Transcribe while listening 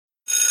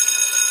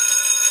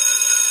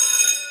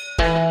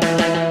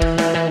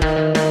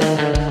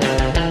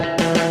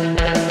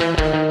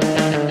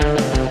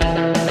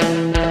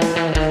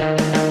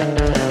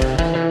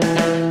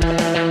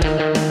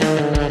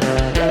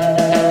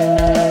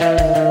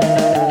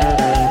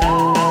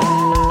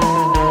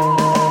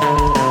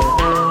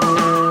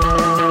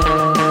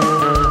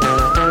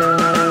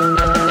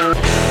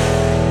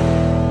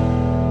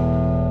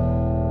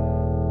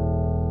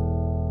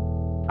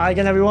Hi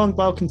again, everyone.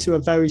 Welcome to a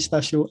very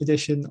special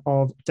edition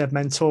of Dead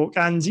Men Talk.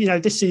 And,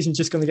 this season's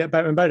just going to get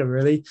better and better,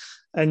 really.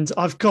 And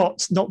I've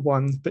got not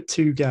one, but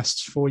two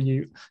guests for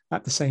you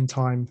at the same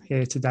time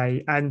here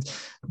today. And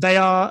they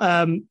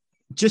are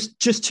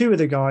just two of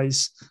the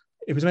guys.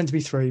 It was meant to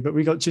be three, but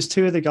we got just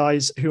two of the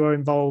guys who are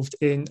involved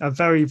in a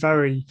very,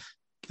 very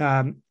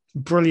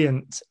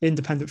brilliant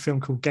independent film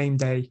called Game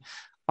Day.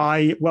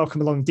 I welcome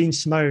along Dean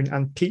Simone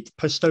and Pete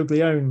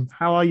Postoglione.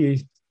 How are you?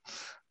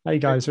 How you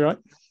guys, all right?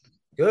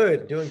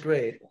 Good, doing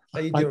great.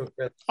 How you doing,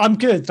 Chris? I'm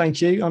good,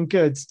 thank you. I'm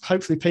good.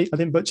 Hopefully, Pete, I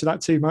didn't butcher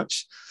that too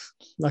much.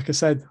 Like I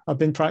said, I've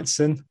been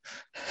practicing.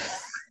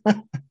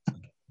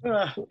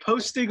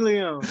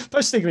 Postiglione.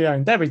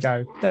 Postiglione. There we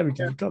go.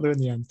 Got there in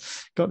the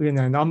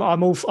end.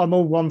 I'm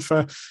all one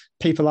for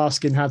people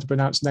asking how to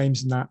pronounce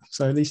names and that.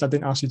 So at least I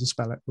didn't ask you to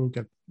spell it. We're all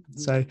good.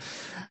 So,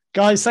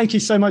 guys, thank you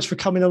so much for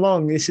coming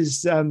along. This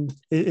is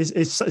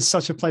it's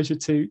such a pleasure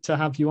to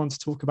have you on to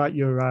talk about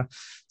your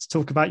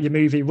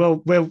movie.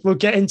 We'll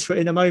get into it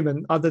in a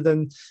moment. Other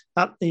than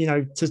that,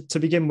 to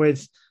begin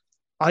with,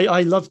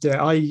 I loved it.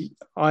 I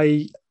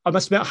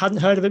must admit I hadn't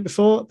heard of it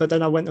before, but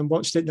then I went and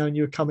watched it knowing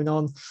you were coming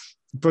on.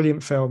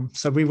 Brilliant film.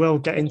 So we will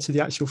get into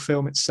the actual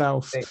film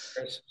itself.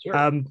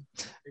 Sure.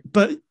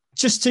 But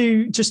just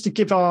to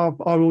give our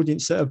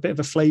audience a bit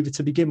of a flavour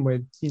to begin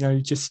with,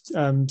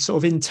 sort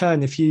of in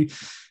turn, if you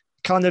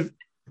kind of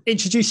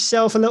introduce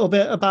yourself a little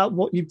bit about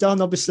what you've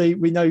done. Obviously,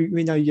 we know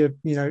you're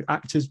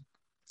actors,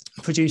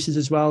 producers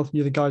as well.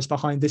 You're the guys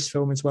behind this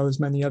film as well as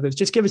many others.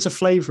 Just give us a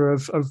flavour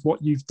of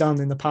what you've done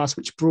in the past,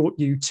 which brought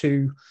you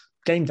to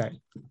Game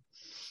Day.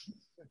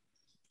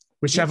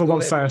 Whichever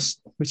one first.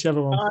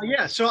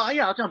 So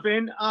I'll jump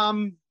in.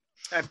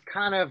 I've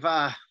kind of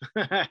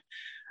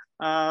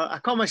I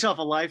call myself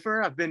a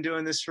lifer. I've been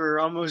doing this for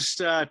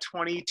almost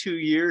 22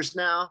 years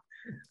now.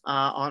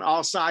 On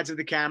all sides of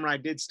the camera. I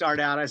did start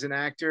out as an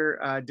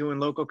actor doing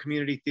local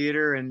community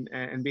theater and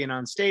being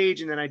on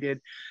stage, and then I did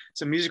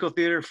some musical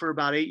theater for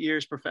about 8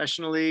 years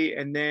professionally,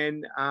 and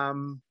then I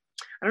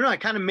don't know, I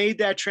kind of made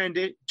that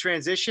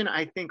transition,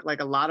 I think, like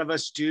a lot of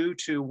us do,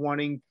 to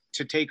wanting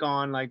to take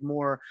on like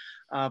more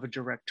of a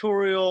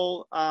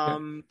directorial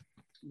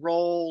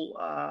role,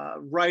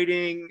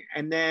 writing,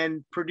 and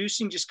then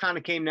producing just kind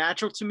of came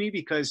natural to me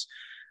because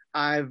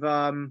I've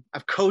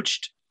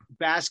coached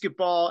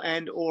basketball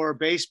and or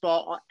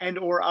baseball and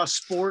or a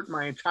sport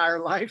my entire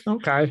life.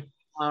 Okay.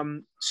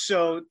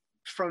 So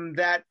from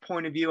that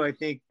point of view, I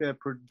think the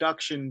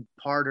production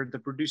part or the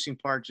producing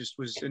part just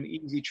was an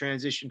easy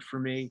transition for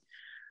me.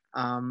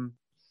 I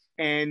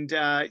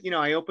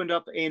opened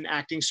up an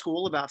acting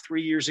school about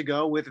 3 years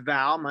ago with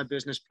Val, my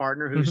business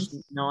partner, who's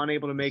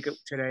unable to make it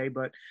today,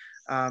 but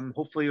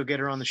hopefully you'll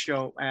get her on the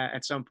show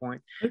at some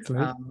point.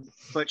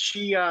 But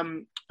she,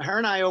 her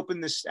and I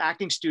opened this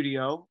acting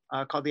studio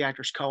called the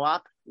Actors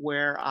Co-op,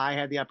 where I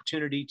had the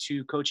opportunity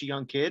to coach a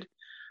young kid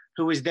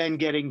who was then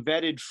getting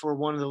vetted for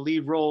one of the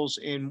lead roles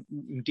in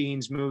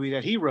Dean's movie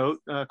that he wrote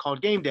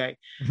called Game Day.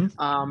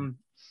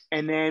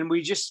 And then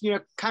we just,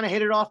 kind of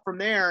hit it off from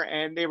there.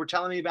 And they were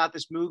telling me about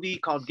this movie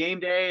called Game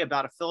Day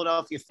about a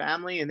Philadelphia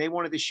family, and they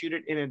wanted to shoot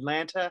it in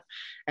Atlanta.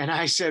 And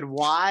I said,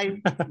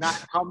 why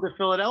not come to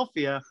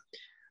Philadelphia?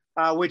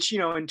 Which,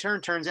 in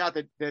turn turns out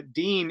that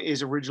Dean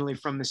is originally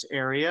from this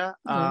area.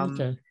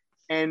 Okay.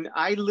 And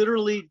I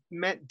literally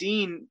met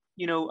Dean,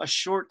 a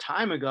short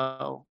time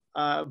ago.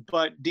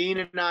 But Dean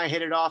and I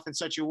hit it off in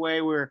such a way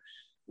where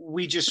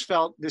we just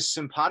felt this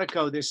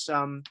simpatico, this,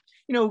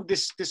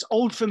 this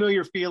old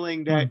familiar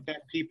feeling that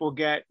people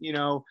get,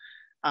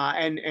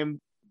 and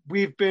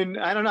we've been,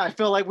 I don't know, I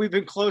feel like we've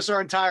been close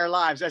our entire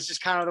lives. That's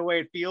just kind of the way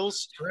it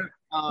feels.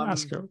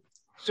 That's cool.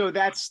 So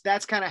that's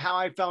kind of how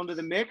I fell into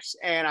the mix,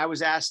 and I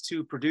was asked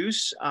to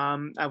produce.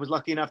 I was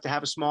lucky enough to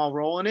have a small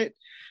role in it,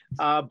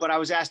 but I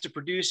was asked to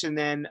produce, and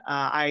then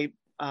I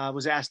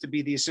was asked to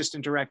be the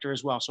assistant director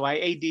as well. So I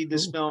AD'd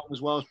this film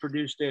as well as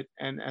produced it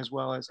and as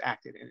well as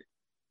acted in it.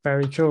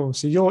 Very cool.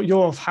 So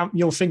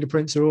your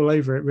fingerprints are all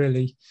over it,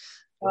 really.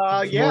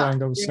 Yeah.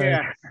 Angles, so.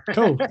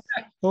 Cool.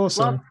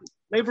 Awesome.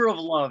 Labor of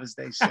love, as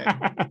they say.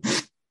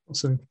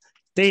 Awesome.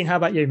 Dean, how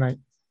about you, mate?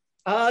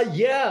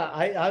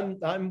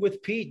 I'm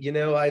with Pete.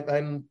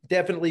 I'm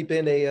definitely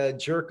been a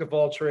jerk of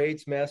all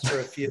trades, master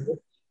of few,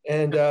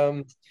 and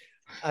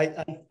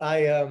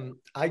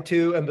I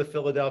too am a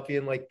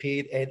Philadelphian like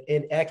Pete,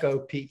 and echo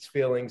Pete's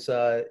feelings.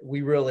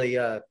 We really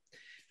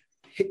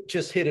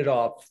just hit it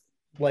off.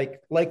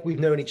 Like we've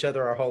known each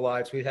other our whole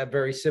lives. We have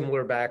very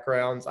similar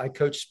backgrounds. I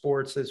coach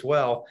sports as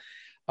well.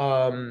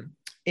 And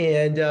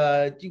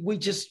we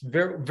just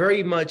very,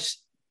 very much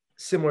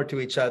similar to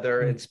each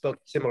other and spoke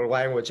similar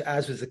language,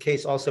 as was the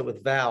case also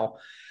with Val.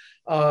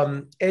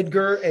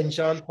 Edgar and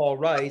John Paul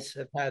Rice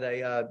have had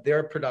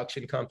their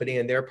production company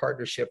and their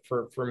partnership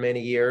for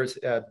many years,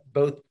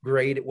 both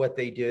great at what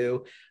they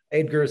do.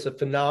 Edgar is a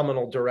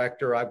phenomenal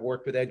director. I've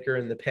worked with Edgar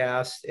in the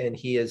past, and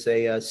he is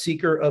a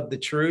seeker of the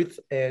truth,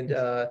 and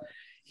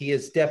he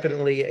is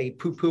definitely a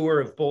poo-pooer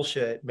of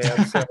bullshit,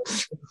 man. So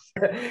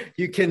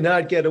you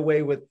cannot get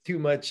away with too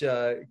much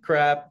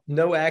crap.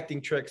 No acting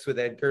tricks with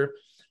Edgar.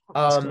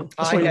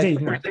 That's what you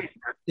need, isn't it?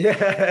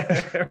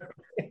 Yeah.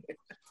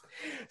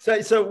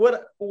 So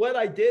what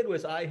I did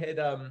was I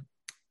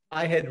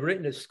had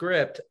written a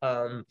script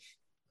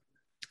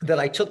that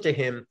I took to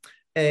him,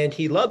 and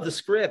he loved the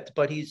script,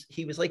 but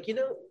he was like,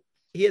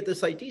 he had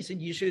this idea.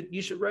 He said,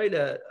 you should write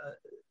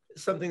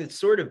something that's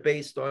sort of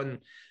based on,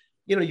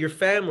 your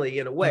family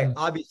in a way,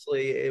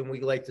 obviously. And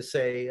we like to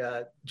say,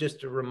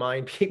 just to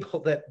remind people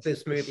that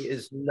this movie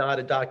is not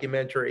a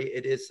documentary.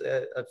 It is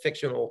a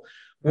fictional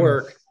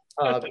work.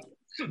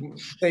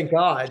 Thank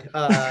God.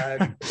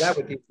 That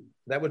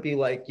would be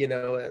like,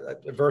 a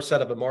verse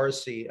out of a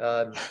Morrissey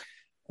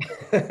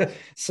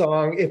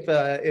song if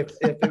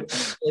it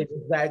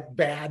was that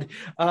bad.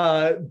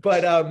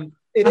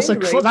 That's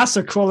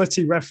a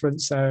quality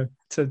reference to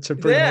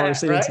bring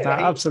Morrissey into that.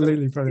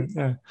 Absolutely brilliant.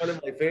 Yeah, one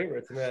of my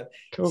favorites, man.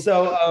 Cool.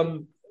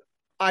 So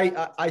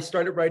I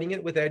started writing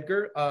it with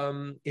Edgar.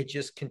 It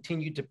just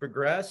continued to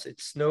progress.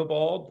 It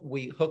snowballed.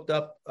 We hooked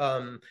up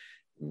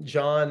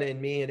John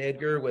and me and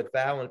Edgar with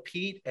Val and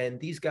Pete, and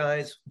these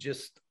guys,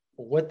 just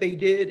what they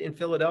did in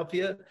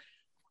Philadelphia,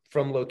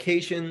 from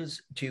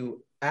locations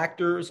to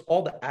actors,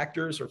 all the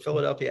actors are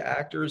Philadelphia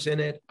actors in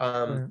it.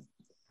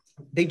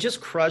 They just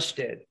crushed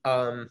it.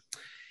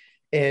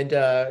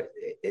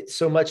 It's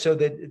so much so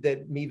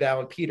that me, Val,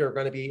 and Peter are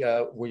going to be,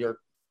 we are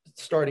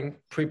starting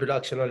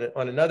pre-production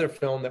on another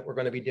film that we're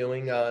going to be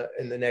doing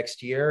in the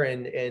next year.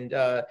 And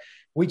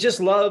we just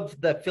love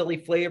the Philly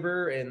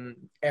flavor and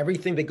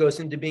everything that goes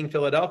into being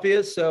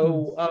Philadelphia.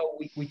 So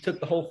we took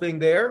the whole thing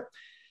there,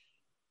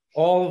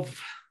 all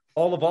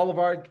of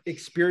our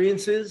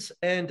experiences.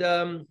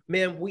 And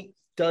man, we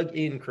dug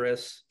in,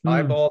 Chris,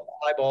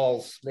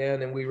 eyeballs,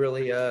 man. And we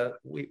really,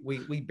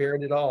 we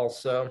bared it all.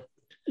 So.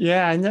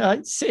 Yeah, and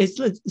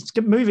it's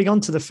moving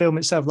on to the film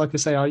itself. Like I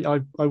say,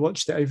 I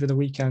watched it over the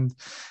weekend,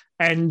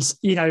 and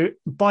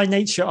by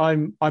nature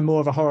I'm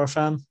more of a horror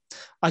fan.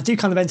 I do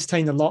kind of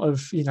entertain a lot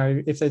of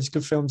if there's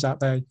good films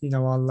out there,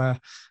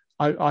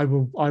 I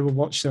will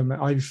watch them.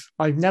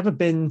 I've never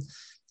been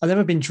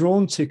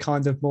drawn to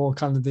kind of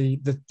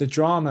the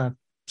drama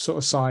sort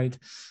of side.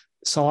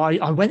 So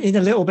I went in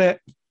a little bit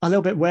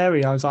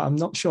wary. I was like, I'm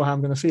not sure how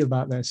I'm going to feel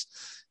about this.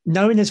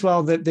 Knowing as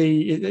well that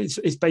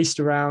it's based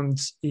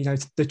around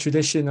the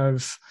tradition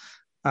of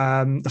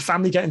the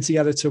family getting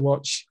together to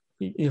watch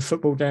a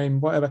football game,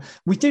 whatever.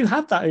 We do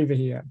have that over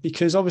here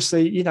because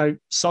obviously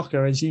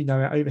soccer, as you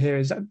know, over here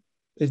is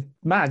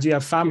mad. You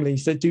have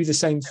families that do the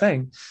same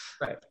thing.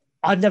 Right.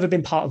 I've never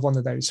been part of one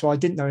of those, so I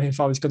didn't know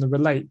if I was going to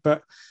relate.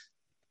 But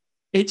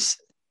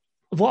it's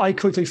what I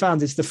quickly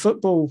found is the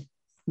football,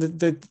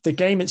 the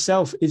game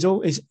itself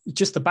is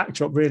just the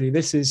backdrop. Really,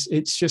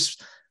 it's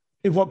just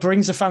what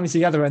brings the family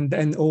together, and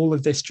then all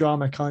of this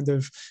drama kind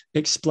of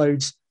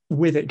explodes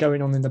with it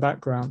going on in the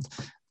background.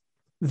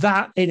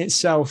 That in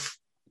itself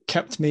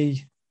kept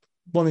me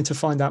wanting to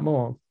find out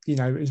more,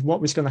 is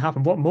what was going to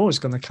happen, what more is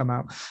going to come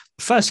out.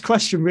 First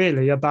question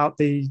really about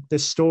the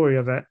story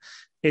of it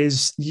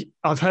is,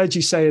 I've heard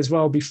you say as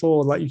well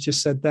before, like you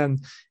just said then,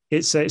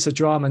 it's a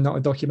drama, not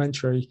a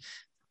documentary.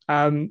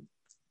 Are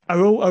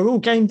all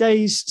game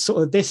days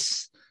sort of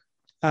this,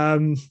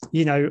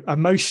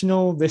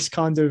 emotional, this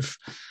kind of,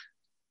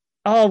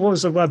 what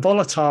was the word?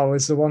 Volatile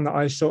is the one that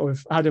I sort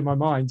of had in my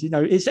mind.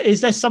 Is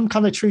there some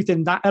kind of truth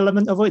in that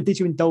element of it? Did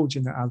you indulge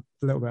in that a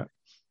little bit?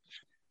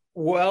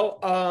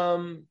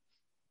 Well,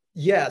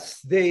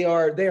 yes, they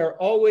are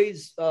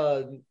always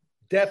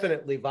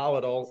definitely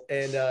volatile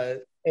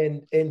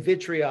and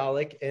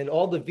vitriolic, and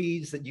all the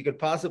V's that you could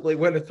possibly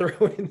want to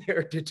throw in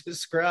there to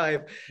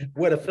describe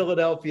what a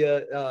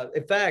Philadelphia.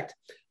 In fact,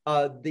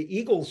 the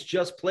Eagles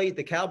just played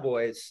the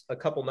Cowboys a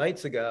couple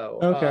nights ago.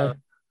 Okay.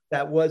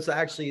 That was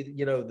actually,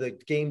 the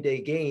game day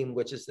game,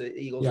 which is the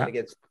Eagles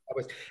against the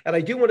Cowboys. And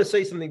I do want to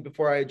say something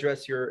before I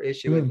address your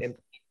issue, and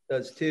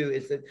does too,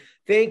 is that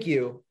thank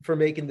you for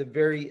making the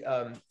very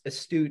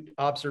astute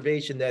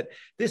observation that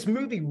this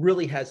movie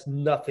really has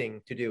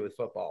nothing to do with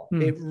football.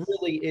 It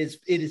really is.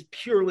 It is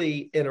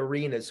purely an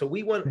arena. So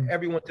we want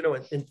everyone to know,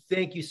 and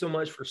thank you so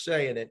much for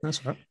saying it.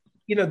 That's right.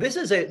 This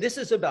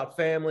is about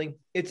family.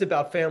 It's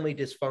about family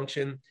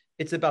dysfunction.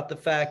 It's about the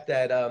fact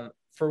that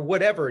for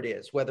whatever it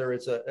is, whether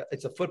it's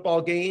a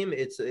football game,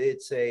 it's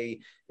a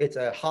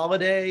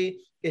holiday,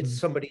 it's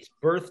somebody's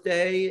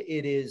birthday,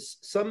 it is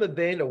some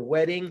event, a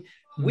wedding.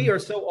 We are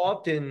so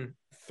often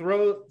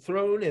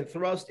thrown and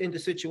thrust into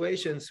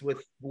situations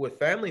with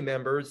family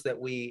members that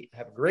we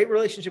have a great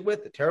relationship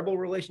with, a terrible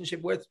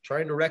relationship with,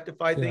 trying to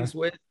rectify things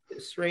with,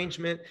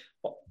 estrangement.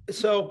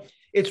 So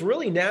it's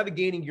really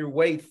navigating your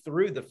way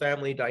through the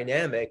family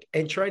dynamic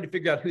and trying to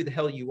figure out who the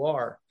hell you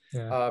are.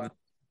 Yeah.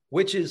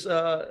 Which is,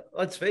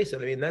 let's face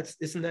it, I mean,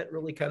 isn't that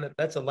really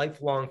that's a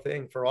lifelong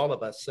thing for all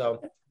of us.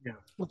 So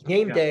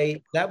game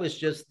day, that was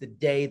just the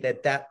day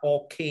that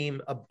all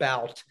came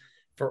about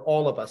for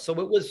all of us. So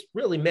it was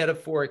really a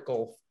metaphor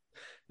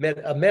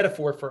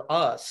for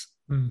us.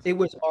 It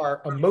was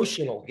our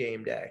emotional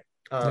game day.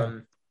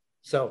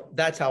 So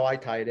that's how I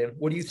tie it in.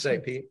 What do you say,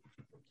 Pete?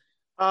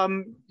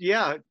 To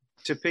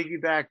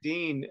piggyback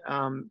Dean,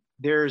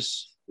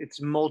 there's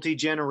it's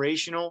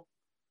multi-generational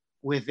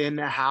within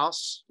the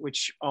house,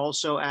 which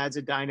also adds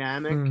a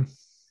dynamic.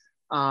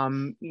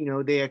 You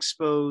know, they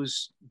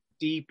expose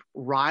deep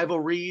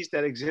rivalries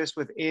that exist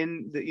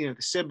within the, you know,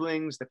 the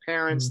siblings, the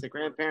parents, the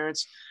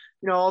grandparents,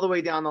 you know, all the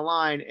way down the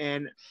line.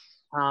 And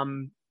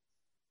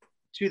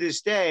to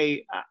this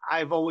day,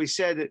 I've always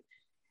said that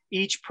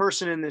each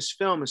person in this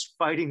film is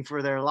fighting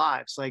for their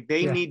lives. Like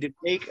they need to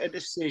make a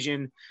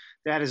decision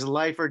that is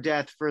life or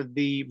death for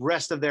the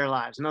rest of their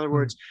lives. In other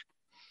words,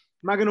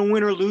 am I going to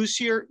win or lose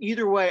here?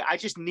 Either way, I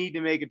just need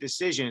to make a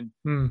decision.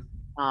 You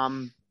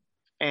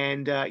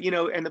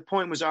know, and the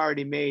point was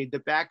already made. The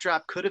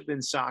backdrop could have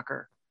been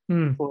soccer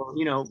or,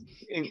 you know,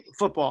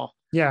 football.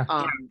 Yeah.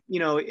 You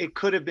know, it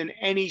could have been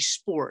any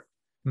sport.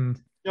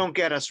 Don't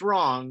get us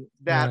wrong.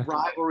 That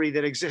rivalry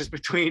that exists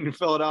between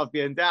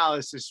Philadelphia and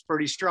Dallas is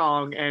pretty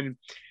strong. And,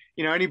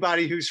 you know,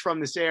 anybody who's from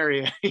this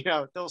area, you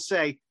know, they'll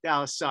say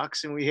Dallas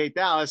sucks and we hate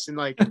Dallas. And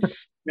like, you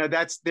know,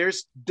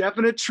 there's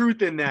definite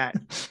truth in that.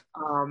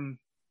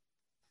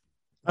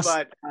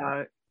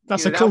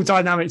 That's a cool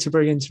dynamic to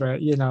bring into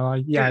it. You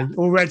know,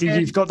 already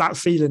you've got that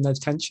feeling, there's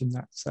tension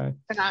there. So,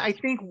 and I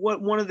think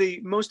one of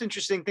the most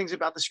interesting things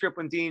about the script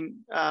when Dean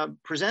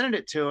presented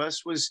it to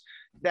us was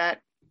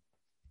that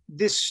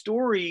this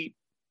story,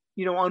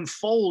 you know,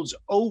 unfolds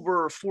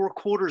over 4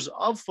 quarters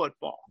of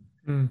football,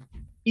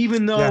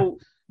 even though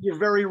you're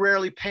very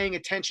rarely paying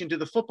attention to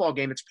the football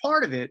game. It's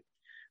part of it,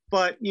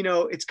 but you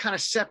know, it's kind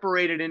of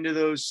separated into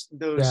those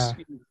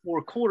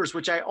 4 quarters,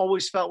 which I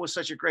always felt was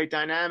such a great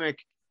dynamic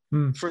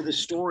for the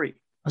story.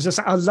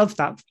 I love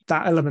that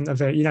element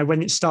of it. You know,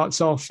 when it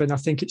starts off, and I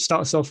think it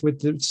starts off with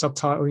the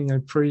subtitle, you know,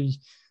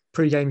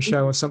 pre-game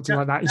show or something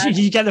like that.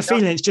 You get the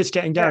feeling it's just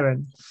getting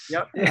going.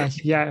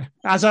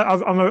 As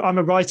I'm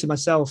a writer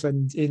myself,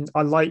 and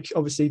I like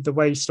obviously the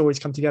way stories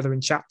come together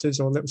in chapters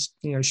or little,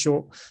 you know,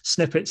 short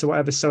snippets or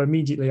whatever. So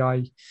immediately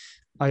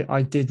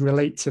I did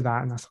relate to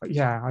that, and I thought,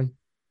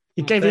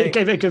 it gave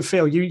it a good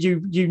feel.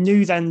 You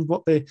knew then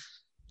what the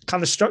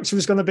kind of structure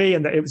was going to be,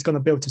 and that it was going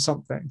to build to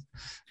something.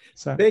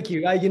 So thank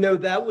you. You know,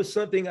 that was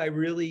something I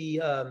really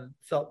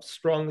felt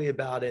strongly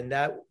about, and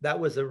that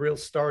was a real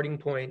starting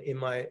point in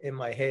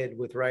my head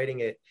with writing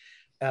it,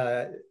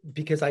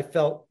 because I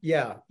felt, you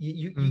know,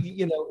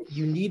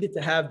 you needed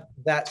to have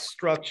that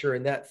structure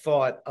and that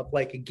thought of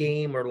like a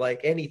game or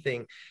like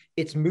anything.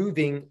 It's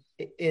moving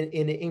in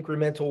an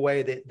incremental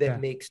way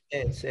that makes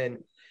sense.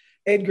 And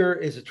Edgar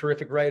is a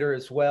terrific writer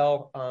as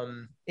well,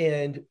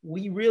 and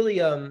we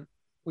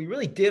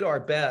really did our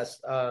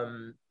best.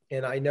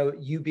 And I know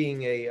you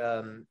being a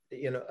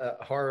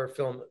horror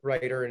film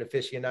writer and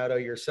aficionado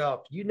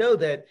yourself, you know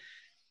that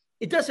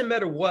it doesn't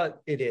matter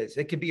what it is.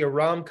 It could be a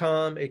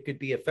rom-com, it could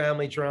be a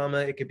family drama,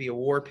 it could be a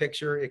war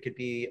picture, it could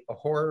be a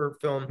horror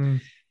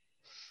film.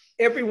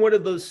 Every one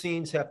of those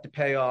scenes have to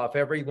pay off.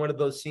 Every one of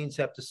those scenes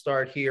have to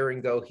start here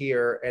and go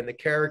here, and the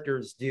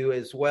characters do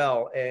as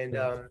well. And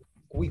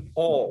we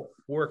all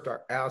worked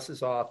our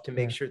asses off to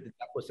make sure that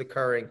was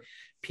occurring.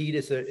 Pete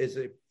is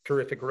a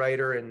terrific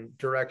writer and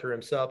director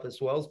himself, as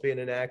well as being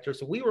an actor.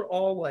 So we were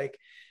all like,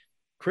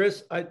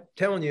 Chris, I'm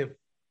telling you,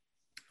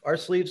 our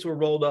sleeves were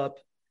rolled up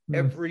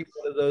every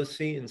one of those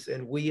scenes.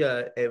 And we,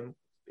 and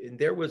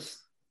there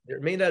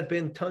may not have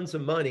been tons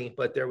of money,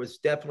 but there was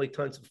definitely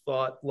tons of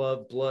thought,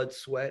 love, blood,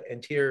 sweat,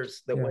 and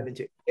tears that went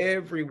into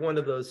every one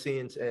of those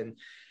scenes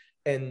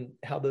and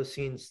how those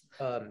scenes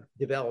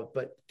developed.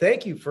 But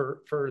thank you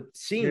for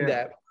seeing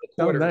that.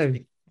 That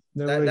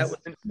was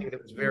something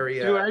that was very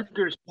to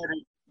Edgar's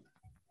credit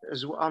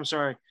as well. I'm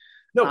sorry.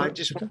 No, I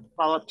just want to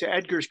follow up to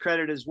Edgar's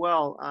credit as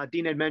well.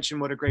 Dean had mentioned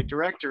what a great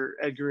director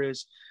Edgar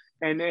is,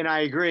 and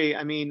I agree.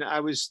 I mean, I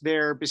was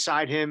there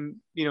beside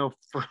him, you know,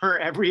 for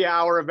every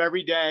hour of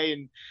every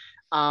day,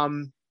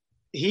 and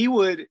he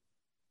would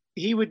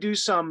do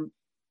some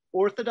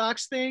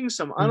orthodox things,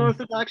 some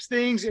unorthodox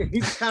things, and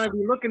he'd kind of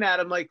be looking at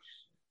him like,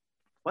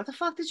 what the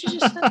fuck did you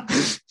just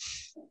say?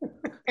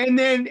 and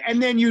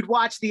then you'd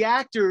watch the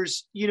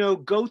actors, you know,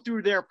 go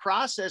through their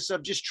process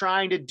of just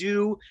trying to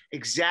do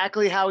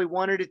exactly how he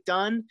wanted it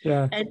done.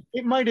 And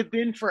it might have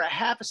been for a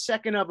half a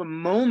second of a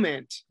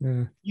moment,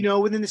 you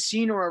know, within the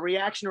scene, or a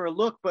reaction or a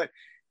look, but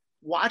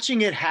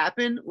watching it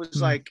happen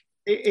was like,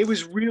 it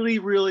was really,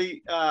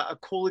 really a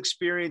cool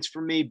experience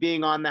for me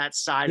being on that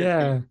side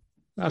of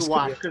it to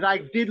watch, because I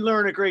did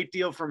learn a great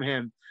deal from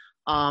him.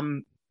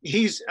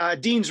 He's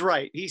Dean's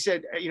right. He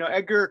said, you know,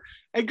 Edgar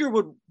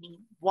would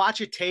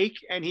watch a take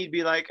and he'd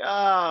be like,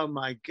 oh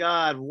my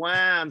God,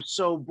 wow, I'm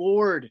so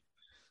bored.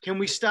 Can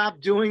we stop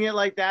doing it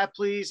like that,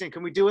 please? And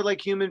can we do it like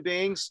human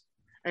beings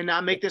and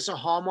not make this a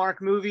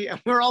Hallmark movie?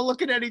 And we're all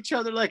looking at each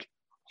other like,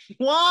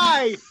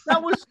 why?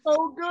 That was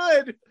so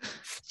good.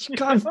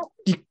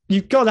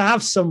 You've got to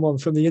have someone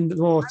from the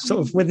more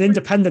sort of with an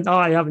independent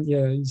eye, haven't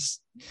you?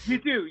 You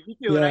do.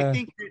 Yeah. And I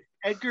think that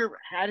Edgar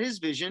had his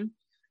vision,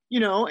 you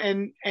know,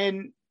 and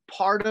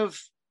part of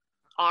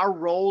our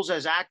roles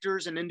as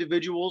actors and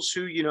individuals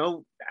who, you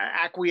know,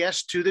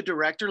 acquiesce to the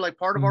director, like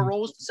part of our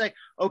role is to say,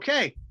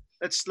 okay,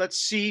 let's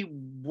see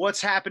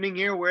what's happening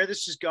here, where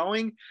this is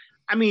going.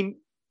 I mean,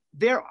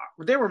 there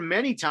were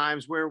many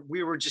times where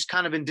we were just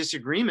kind of in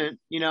disagreement,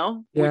 which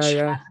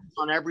happens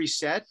on every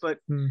set. But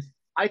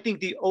I think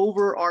the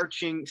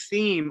overarching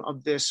theme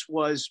of this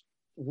was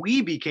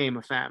we became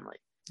a family.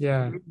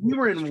 Yeah. We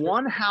were in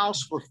one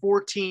house for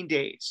 14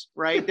 days,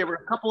 right? There were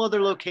a couple other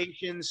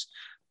locations,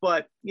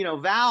 but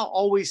Val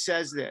always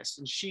says this,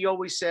 and she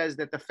always says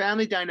that the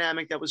family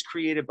dynamic that was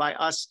created by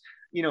us,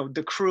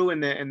 the crew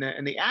and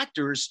the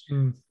actors,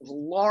 was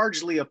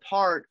largely a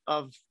part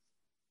of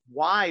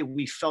why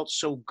we felt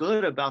so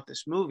good about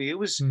this movie. It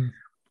was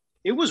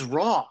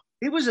raw.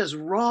 It was as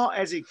raw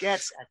as it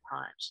gets at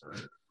times.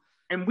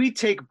 And we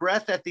take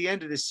breath at the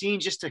end of the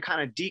scene just to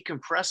kind of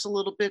decompress a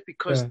little bit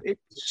because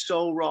it's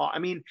so raw. I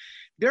mean,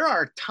 there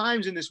are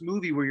times in this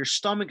movie where your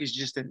stomach is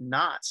just in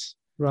knots.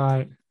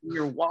 Right.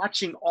 You're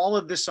watching all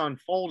of this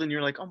unfold and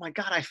you're like, oh my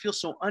God, I feel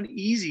so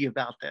uneasy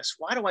about this.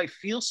 Why do I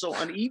feel so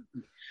uneasy?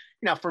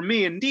 Now, for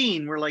me and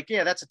Dean, we're like,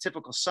 yeah, that's a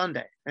typical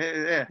Sunday.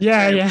 Yeah.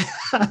 You're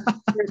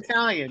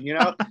Italian,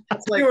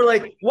 It's like, you were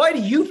like, why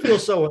do you feel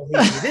so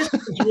uneasy? This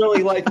is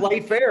really like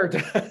light fare to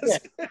us.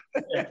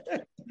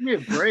 Give me a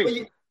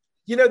break.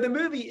 The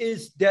movie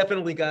is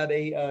definitely got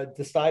a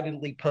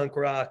decidedly punk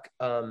rock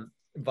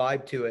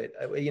vibe to it.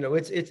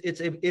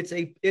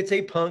 It's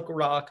a punk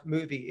rock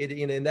movie.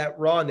 In that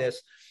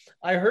rawness.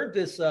 I heard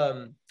this.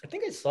 I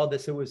think I saw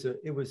this. It was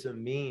a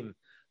meme,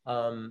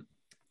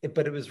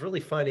 but it was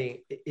really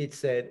funny. It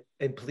said,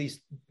 "And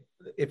please,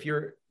 if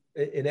you're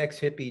an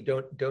ex-hippie,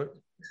 don't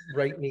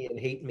write me and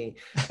hate me."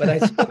 But I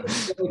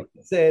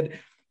said.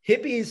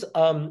 Hippies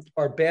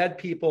are bad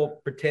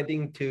people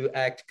pretending to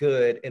act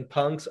good, and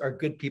punks are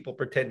good people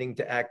pretending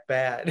to act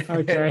bad.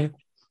 Okay.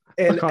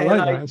 and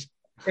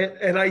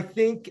I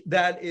think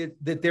that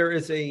there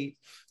is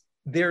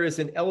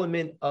an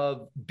element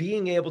of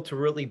being able to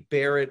really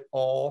bear it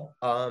all.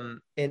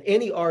 And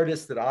any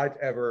artist that I've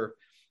ever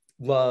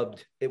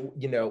loved,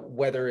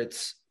 whether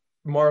it's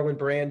Marlon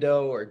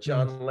Brando or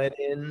John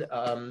Lennon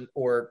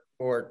or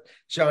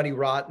Johnny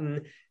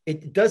Rotten,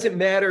 it doesn't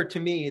matter to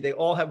me. They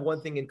all have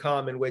one thing in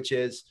common, which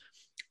is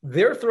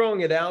they're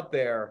throwing it out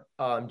there,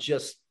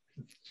 just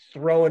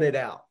throwing it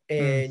out.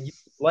 And you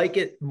like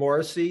it,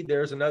 Morrissey.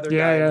 There's another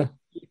guy. Yeah.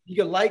 You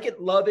can like it,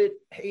 love it,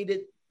 hate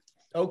it.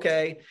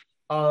 Okay.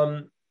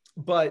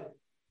 But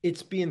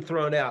it's being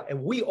thrown out.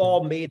 And we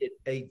all made it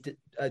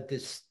a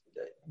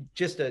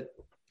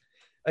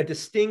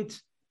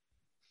distinct,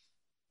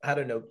 I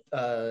don't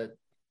know,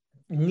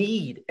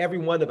 need, every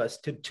one of us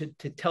to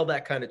tell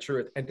that kind of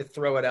truth and to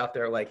throw it out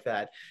there like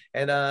that.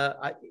 And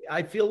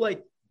I feel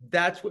like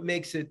that's what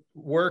makes it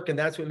work, and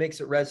that's what makes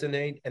it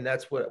resonate, and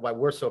that's why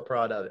we're so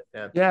proud of it.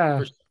 Yeah.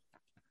 Sure.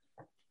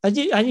 And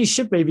you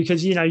should be,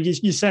 because you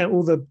say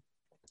all the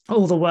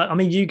work. I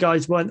mean, you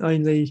guys weren't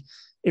only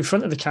in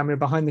front of the camera,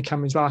 behind the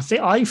camera as well.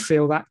 I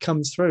feel that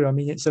comes through. I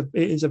mean, it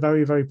is a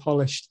very, very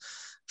polished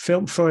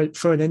film for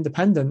an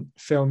independent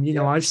film.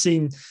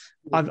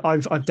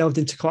 I've delved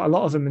into quite a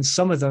lot of them, and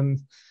some of them,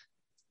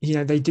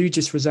 they do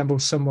just resemble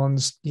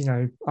someone's,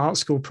 art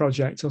school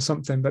project or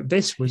something. But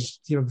this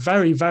was,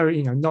 very,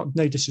 very, no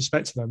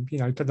disrespect to them,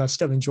 because I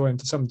still enjoy them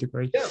to some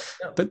degree. Yeah.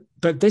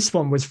 But this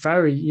one was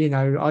very,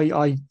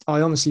 I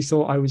honestly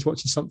thought I was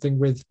watching something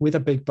with a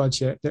big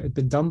budget that had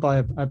been done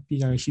by a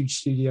huge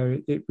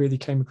studio. It really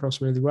came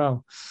across really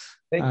well.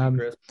 Thank you,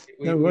 Chris.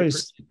 No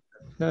worries.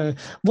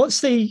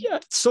 What's the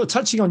sort of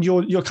touching on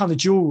your kind of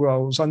dual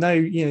roles? I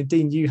know,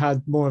 Dean, you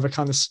had more of a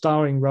kind of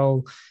starring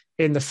role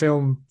in the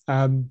film.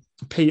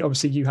 Pete,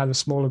 obviously, you had a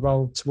smaller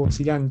role towards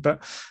the end.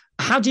 But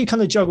how do you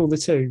kind of juggle the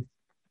two?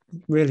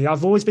 Really,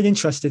 I've always been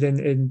interested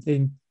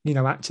in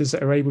actors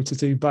that are able to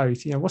do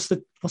both. What's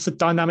the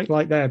dynamic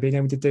like there, being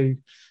able to do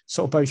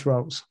sort of both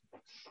roles?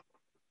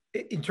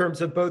 In terms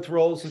of both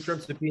roles, in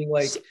terms of being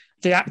like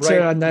the actor,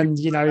 right, and then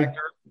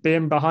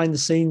being behind the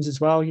scenes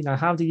as well.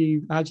 How do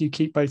you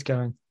keep both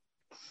going?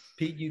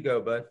 Pete, you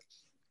go, bud.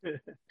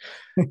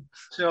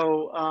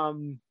 So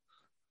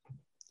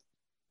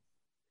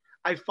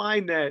I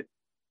find that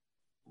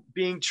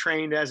being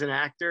trained as an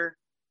actor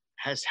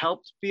has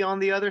helped be on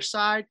the other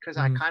side, because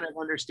I kind of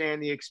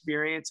understand the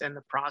experience and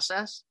the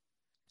process.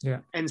 Yeah.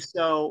 And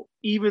so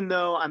even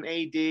though I'm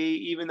AD,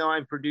 even though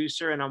I'm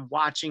producer and I'm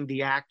watching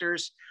the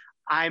actors,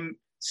 I'm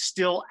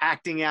still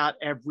acting out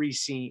every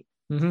scene.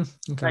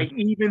 Mm-hmm. Okay. Like,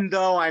 even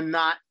though I'm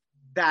not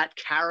that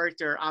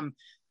character, I'm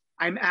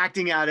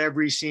acting out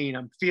every scene.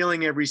 I'm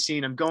feeling every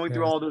scene. I'm going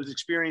through all those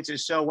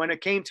experiences. So when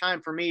it came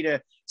time for me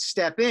to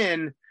step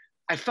in,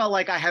 I felt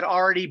like I had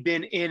already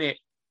been in it.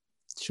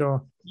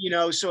 Sure.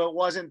 So it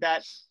wasn't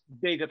that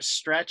big of a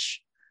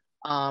stretch.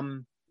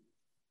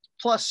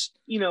 Plus,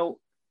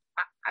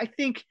 I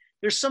think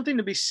there's something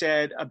to be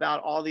said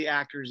about all the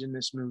actors in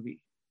this movie.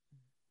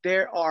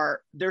 They're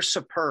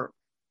superb.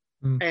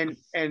 And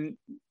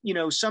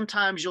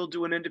sometimes you'll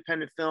do an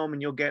independent film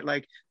and you'll get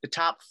like the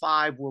top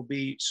 5 will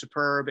be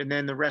superb, and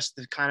then the rest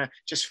of the kind of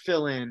just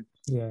fill in.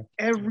 Yeah.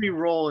 Every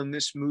role in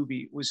this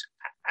movie was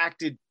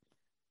acted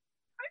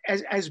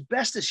as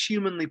best as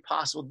humanly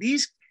possible.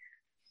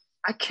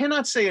 I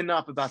cannot say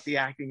enough about the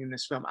acting in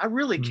this film. I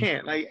really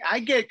can't. Like, I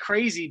get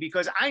crazy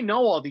because I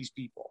know all these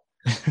people.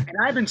 And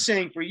I've been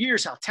saying for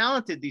years how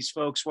talented these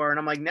folks were. And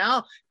I'm like,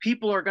 now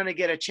people are going to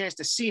get a chance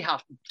to see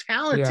how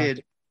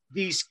talented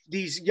these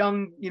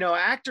young,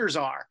 actors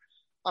are.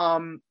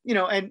 And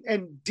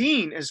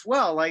Dean as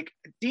well. Like,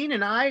 Dean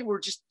and I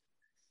were just,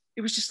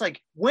 it was just like,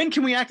 when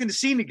can we act in the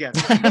scene together?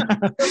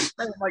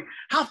 Like,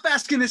 how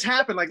fast can this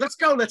happen? Like, let's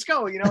go,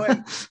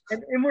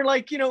 and we're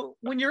like,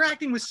 when you're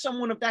acting with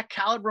someone of that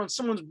caliber and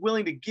someone's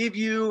willing to give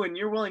you and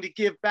you're willing to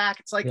give back,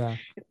 it's like,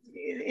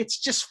 it's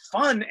just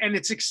fun and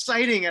it's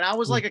exciting. And I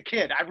was like a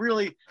kid. I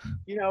really,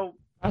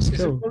 that's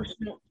cool.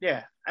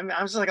 Yeah. I mean,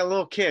 I was like a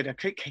little kid. I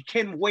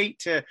can't wait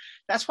to,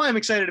 that's why I'm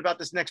excited about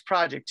this next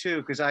project too,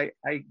 because I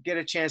get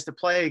a chance to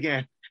play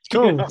again.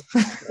 Cool.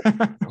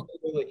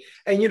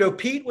 And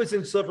Pete was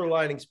in Silver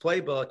Linings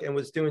Playbook and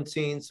was doing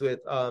scenes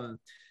with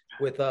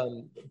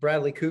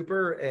Bradley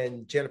Cooper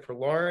and Jennifer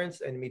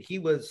Lawrence. And I mean, he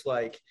was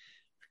like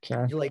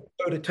toe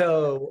to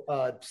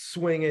toe,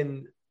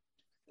 swinging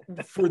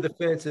for the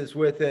fences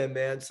with him,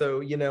 man.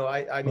 So I mean,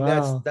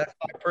 wow. that's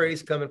my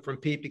praise coming from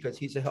Pete because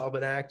he's a hell of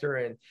an actor.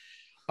 And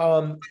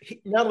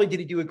not only did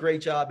he do a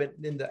great job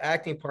in the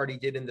acting part he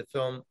did in the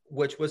film,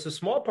 which was a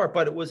small part,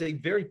 but it was a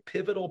very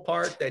pivotal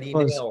part that he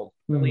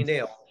really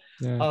nailed.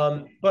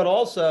 Yeah. But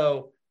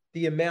also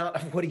the amount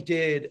of what he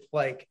did,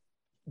 like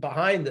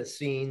behind the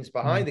scenes,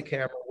 behind the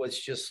camera, was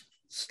just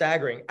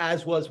staggering,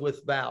 as was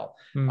with Val.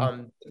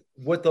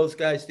 What those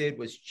guys did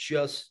was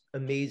just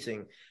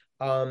amazing.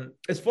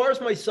 As far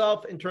as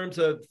myself, in terms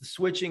of the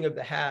switching of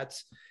the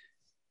hats,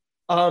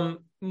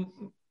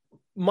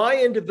 my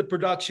end of the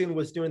production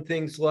was doing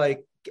things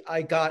like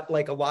I got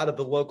like a lot of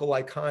the local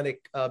iconic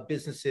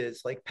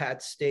businesses like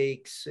Pat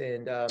Steaks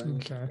and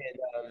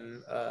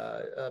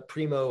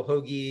Primo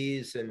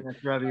Hoagies and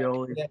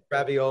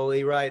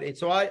ravioli, right? And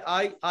so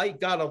I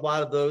got a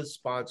lot of those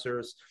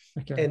sponsors,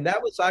 and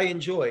that was I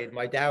enjoyed.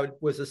 My dad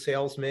was a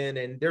salesman,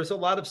 and there's a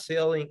lot of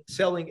selling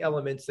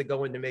elements that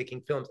go into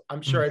making films.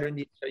 I'm sure I don't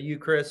need to tell you,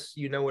 Chris.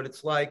 You know what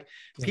it's like.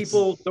 Yes.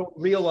 People don't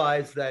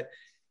realize that,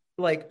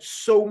 like,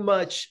 so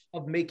much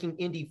of making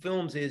indie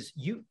films is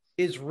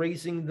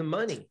raising the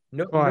money.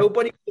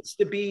 Nobody wants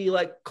to be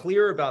like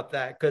clear about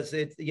that because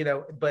it's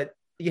but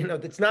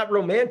it's not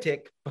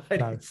romantic, but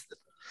it's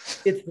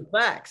the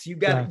facts. You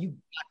got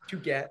to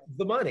get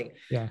the money.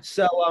 Yeah.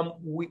 So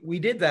we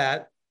did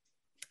that,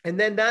 and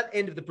then that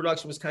end of the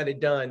production was kind of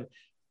done.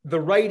 The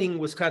writing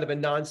was kind of a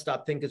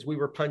nonstop thing because we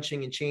were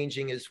punching and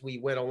changing as we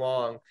went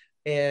along.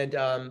 And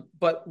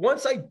but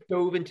once I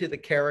dive into the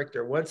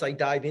character,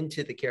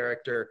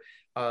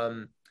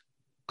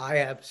 I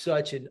have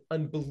such an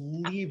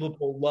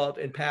unbelievable love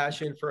and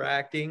passion for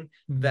acting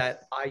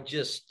that I'm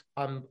just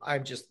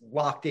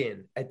locked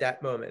in at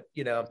that moment.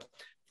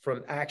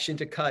 From action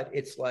to cut,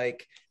 it's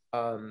like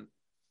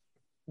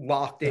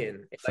locked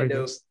in. I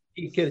know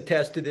you can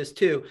attest to this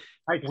too.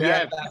 We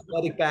have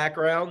athletic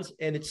backgrounds,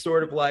 and it's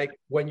sort of like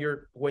when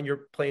you're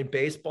playing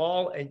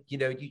baseball, and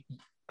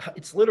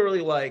it's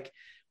literally like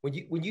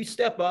when you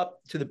step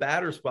up to the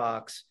batter's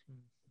box.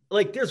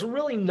 Like, there's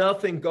really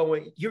nothing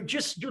going, you're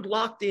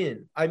locked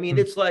in. I mean,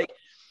 it's like,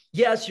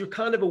 yes, you're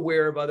kind of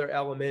aware of other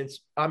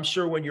elements. I'm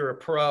sure when you're a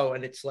pro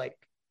and it's like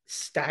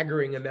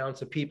staggering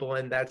amounts of people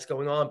and that's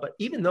going on, but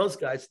even those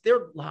guys,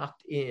 they're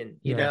locked in,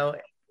 you know?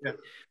 Yeah.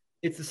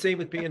 It's the same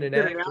with being an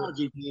actor.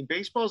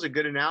 Baseball is a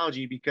good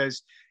analogy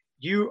because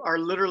you are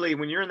literally,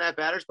 when you're in that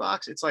batter's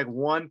box, it's like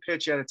one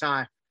pitch at a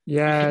time.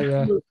 Yeah. You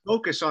can't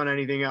focus on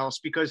anything else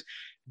because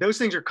those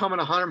things are coming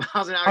 100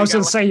 miles an hour. I was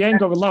going to say, you ain't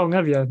got long,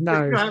 have you?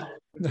 No.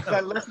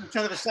 Less than a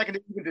tenth of a second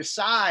to even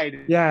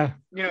decide. Yeah.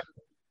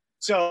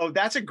 So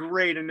that's a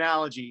great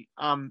analogy.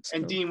 And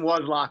cool. Dean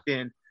was locked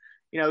in.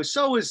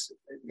 So was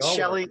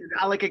Shelley.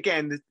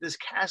 Again, this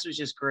cast was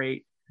just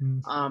great.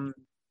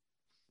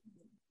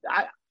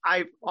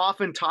 I've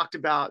often talked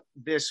about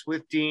this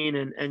with Dean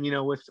and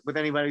with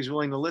anybody who's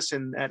willing to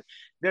listen, that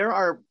there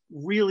are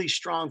really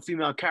strong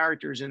female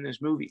characters in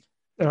this movie.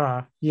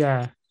 Yeah.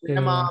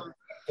 Mom,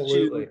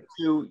 to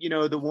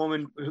the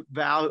woman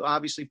Val, who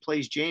obviously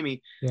plays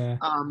Jamie. Yeah.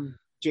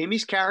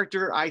 Jamie's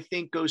character, I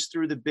think, goes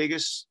through the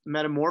biggest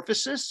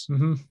metamorphosis,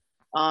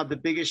 the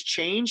biggest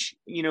change.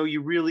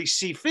 You really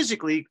see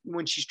physically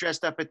when she's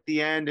dressed up at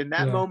the end, and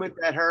that moment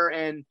that her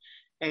and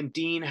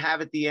Dean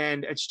have at the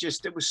end.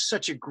 It was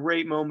such a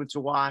great moment to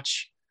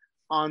watch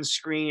on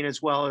screen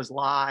as well as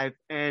live.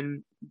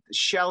 And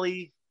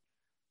Shelley,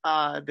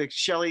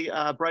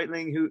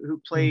 Breitling,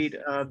 who played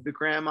the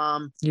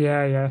grandmom.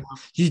 Yeah.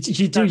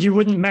 You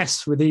wouldn't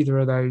mess with either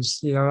of those.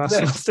 I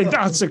think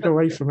that took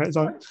away from it.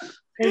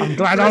 I'm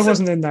glad I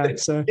wasn't in that.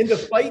 So in the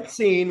fight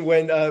scene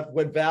when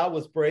Val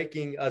was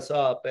breaking us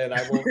up, and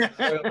I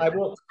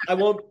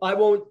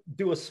won't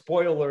do a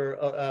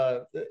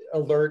spoiler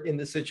alert in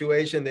the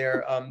situation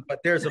there.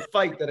 But there's a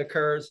fight that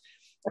occurs,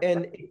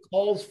 and it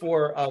calls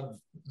for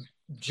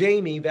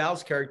Jamie,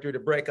 Val's character, to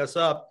break us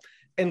up,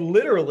 and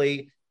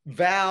literally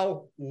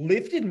Val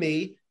lifted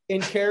me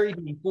and carried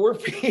me 4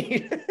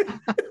 feet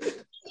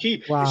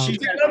Wow. She's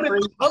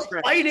I'm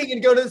fighting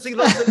and going to see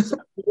like the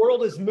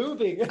world is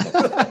moving.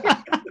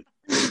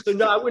 So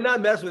no, I would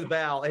not mess with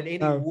Val in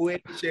any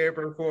way, shape,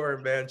 or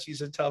form, man.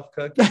 She's a tough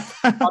cookie.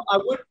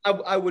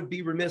 I would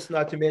be remiss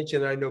not to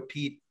mention that I know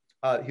Pete,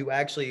 who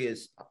actually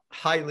is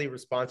highly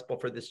responsible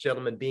for this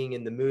gentleman being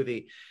in the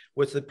movie,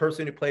 was the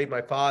person who played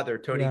my father,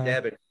 Tony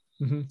Devon.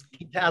 Mm-hmm.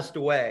 He passed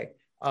away.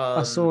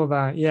 I saw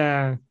that,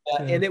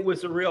 and it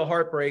was a real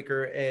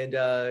heartbreaker. And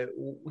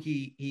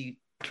he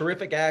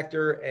terrific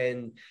actor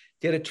and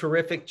did a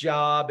terrific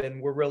job.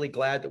 And we're really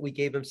glad that we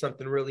gave him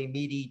something really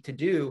meaty to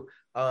do.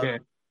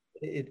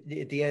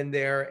 At the end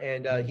there,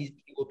 and he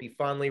will be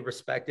fondly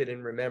respected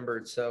and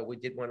remembered. So we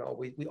did want to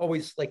we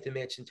always like to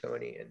mention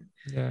Tony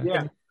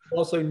and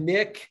also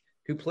Nick,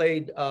 who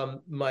played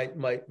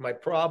my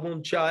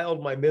problem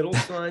child, my middle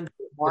son,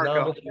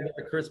 phenomenal,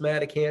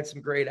 charismatic,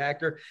 handsome, great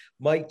actor.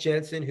 Mike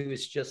Jensen, who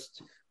is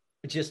just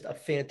a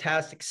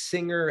fantastic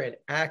singer and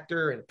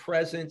actor and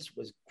presence,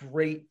 was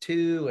great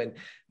too. And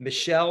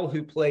Michelle,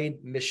 who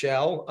played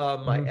Michelle,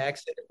 my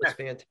ex, it was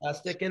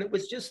fantastic. And it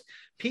was just,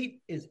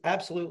 Pete is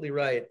absolutely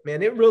right,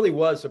 man. It really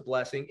was a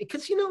blessing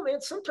because,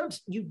 man,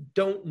 sometimes you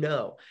don't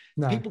know.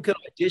 No. People can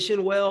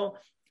audition well,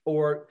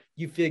 or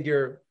you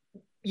figure,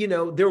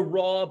 they're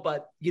raw,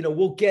 but,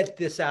 we'll get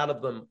this out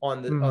of them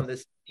on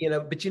this,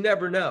 but you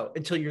never know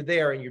until you're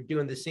there and you're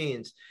doing the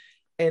scenes.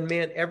 And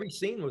man, every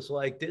scene was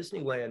like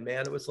Disneyland,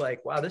 man. It was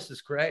like, wow, this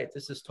is great.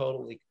 This is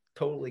totally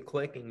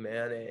clicking,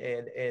 man.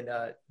 And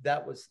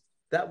that was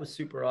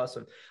super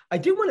awesome. I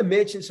do want to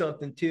mention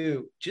something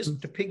too,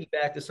 just to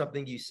piggyback to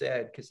something you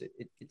said, because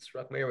it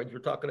struck me when you were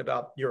talking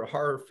about you're a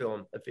horror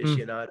film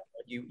aficionado.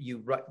 Do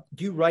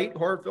you write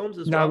horror films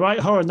as well? No, I write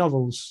horror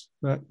novels,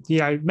 but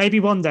maybe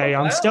one day.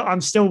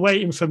 I'm still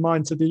waiting for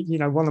mine to be,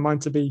 one of mine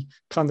to be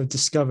kind of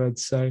discovered.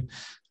 So,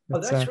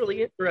 that's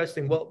really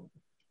interesting. Well,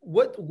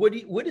 what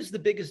is the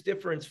biggest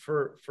difference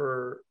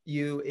for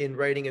you in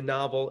writing a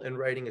novel and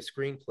writing a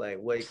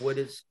screenplay? Like what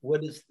is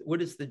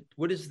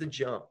the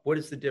jump? What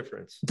is the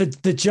difference?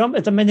 The jump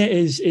at the minute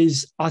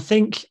is I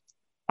think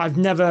I've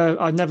looked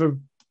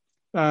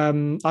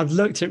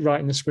at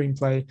writing a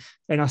screenplay,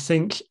 and I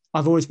think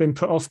I've always been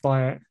put off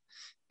by it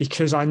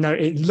because I know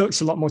it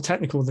looks a lot more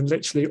technical than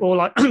literally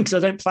because I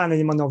don't plan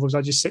any of my novels.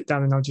 I just sit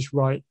down and I'll just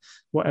write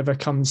whatever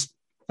comes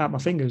out my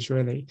fingers,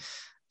 really.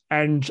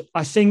 And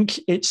I think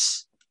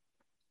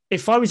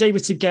if I was able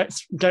to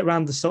get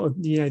around the sort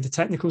of, the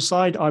technical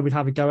side, I would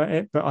have a go at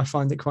it, but I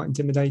find it quite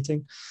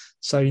intimidating.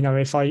 So,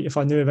 if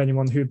I knew of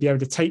anyone who would be able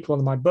to take one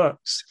of my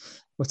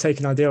books or take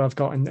an idea I've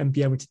got and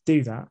be able to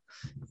do that,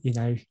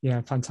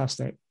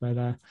 fantastic.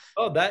 But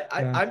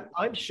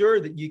I'm sure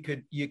that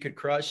you could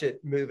crush it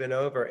moving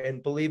over.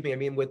 And believe me, I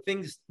mean, with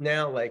things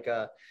now like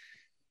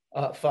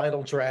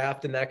Final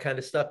Draft and that kind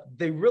of stuff,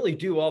 they really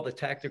do all the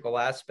technical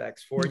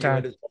aspects for you.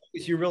 And as long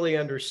as you really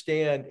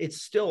understand,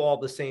 it's still all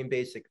the same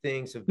basic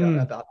things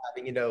about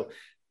having,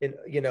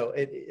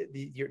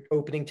 your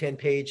opening 10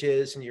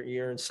 pages and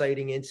your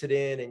inciting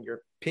incident and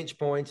your pinch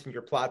points and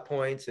your plot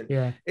points.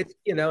 And it's,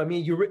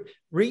 you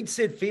read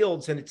Sid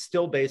Fields and it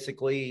still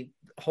basically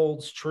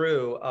holds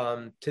true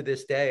to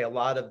this day, a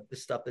lot of the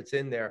stuff that's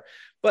in there.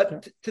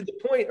 But to the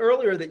point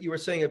earlier that you were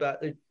saying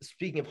about,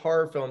 speaking of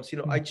horror films,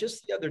 I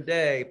just the other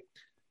day,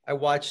 I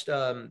watched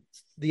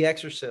The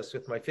Exorcist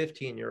with my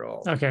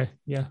 15-year-old. Okay,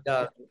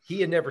 yeah.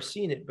 He had never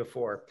seen it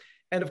before.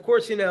 And of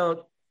course,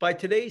 by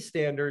today's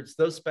standards,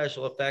 those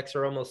special effects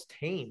are almost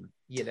tame.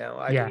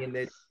 I mean,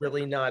 it's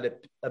really not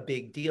a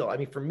big deal. I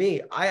mean, for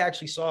me, I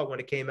actually saw it when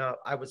it came out.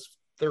 I was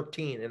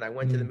 13 and I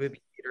went to the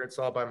movie theater and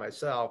saw it by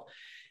myself.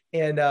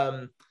 And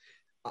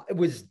it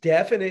was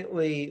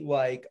definitely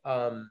like,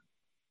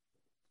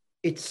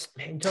 it's,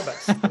 man, talk about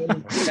standing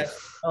that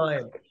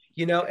time,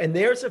 and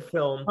there's a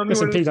film.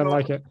 Listen, Pete, I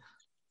like it.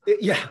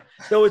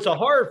 Though it's a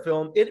horror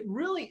film, it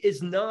really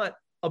is not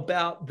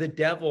about the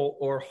devil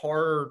or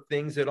horror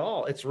things at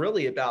all. It's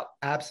really about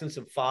absence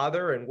of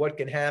father and what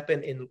can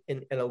happen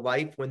in a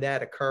life when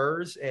that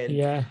occurs. And,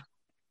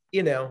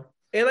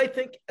 and I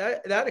think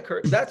that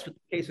occurs. That's the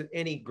case with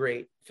any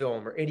great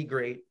film or any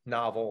great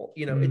novel.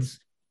 It's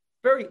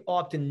very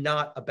often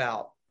not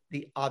about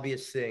the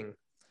obvious thing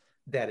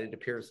that it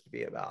appears to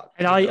be about.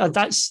 And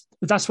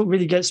that's what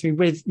really gets me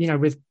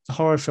with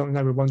horror film.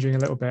 Now we're wandering a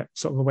little bit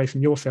sort of away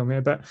from your film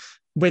here, but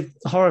with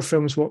horror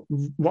films, what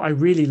I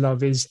really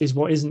love is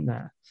what isn't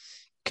there.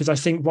 Because I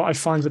think what I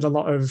find with a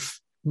lot of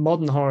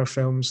modern horror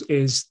films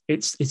is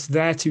it's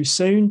there too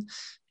soon.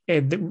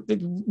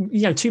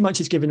 Too much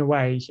is given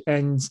away.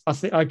 And I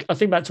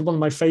think back to one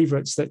of my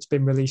favorites that's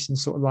been released in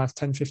sort of the last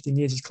 10, 15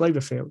 years is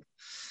Cloverfield.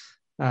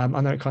 I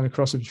know it kind of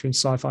crosses between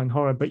sci-fi and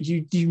horror, but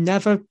you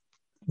never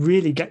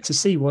really get to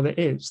see what it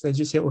is. There's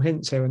just little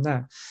hints here and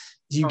there.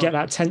 You get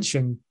that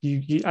tension.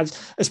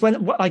 It's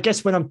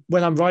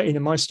when I'm writing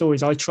in my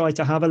stories, I try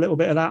to have a little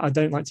bit of that. I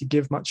don't like to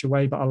give much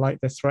away, but I like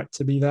the threat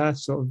to be there.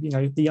 Sort of,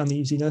 the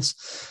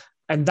uneasiness,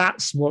 and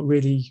that's what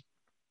really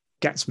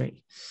gets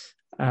me.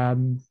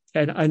 And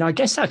I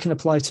guess that can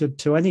apply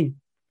to any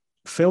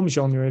film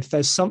genre, if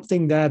there's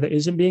something there that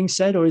isn't being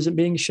said or isn't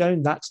being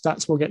shown,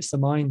 that's what gets the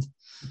mind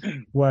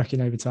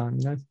working over time,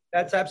 you know.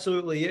 That's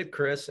absolutely it,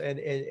 Chris. And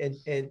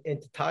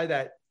to tie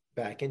that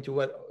back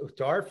into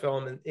our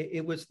film, and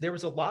there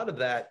was a lot of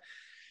that.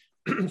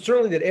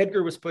 Certainly that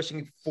Edgar was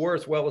pushing for,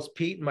 as well as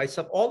Pete and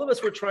myself. All of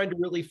us were trying to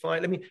really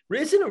find, I mean,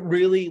 isn't it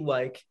really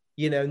like,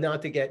 you know,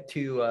 not to get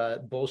too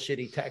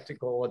bullshitty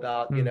technical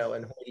about, you know,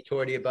 and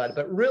hoity-toity about it,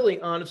 but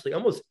really, honestly,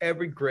 almost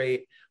every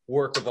great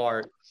work of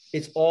art,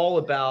 it's all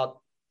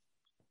about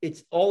the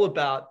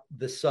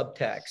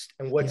subtext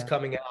and what's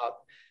coming out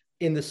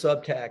in the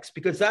subtext,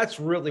 because that's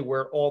really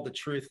where all the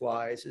truth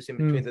lies, is in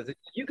between the.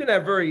 You can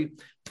have very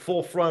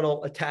full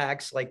frontal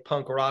attacks like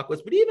punk rock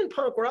was, but even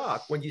punk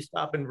rock, when you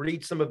stop and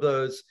read some of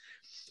those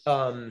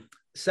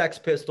Sex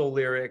Pistol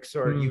lyrics,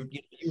 or you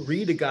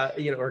read a guy,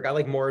 you know, or a guy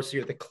like Morrissey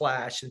or the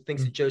Clash and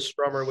things that Joe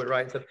Strummer would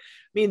write and stuff.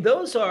 I mean,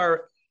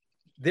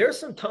 there's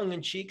some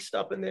tongue-in-cheek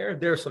stuff in there.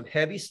 There's some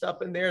heavy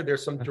stuff in there.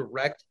 There's some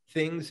direct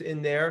things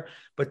in there,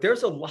 but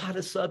there's a lot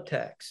of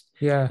subtext.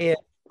 Yeah. And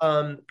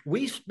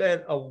we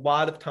spent a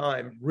lot of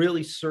time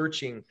really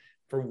searching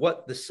for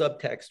what the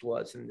subtext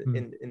was in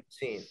the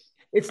scene.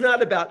 It's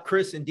not about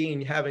Chris and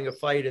Dean having a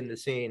fight in the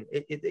scene.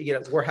 You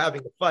know, we're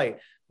having a fight.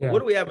 Yeah. What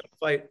do we have in a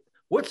fight?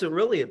 What's it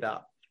really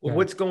about? Well,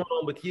 what's going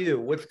on with you?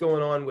 What's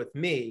going on with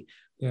me?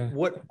 Yeah.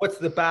 What's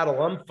the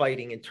battle I'm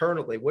fighting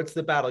internally? What's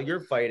the battle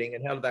you're fighting,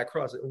 and how did that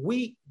cross it?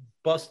 We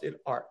busted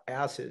our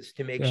asses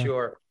to make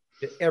sure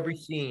that every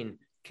scene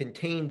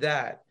contained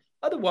that.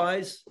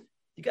 Otherwise,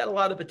 you got a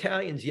lot of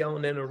Italians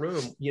yelling in a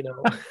room, you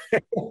know,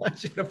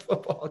 watching a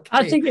football game.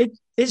 I think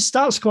it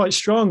starts quite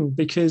strong,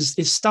 because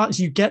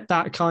you get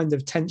that kind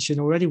of tension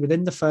already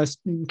within the first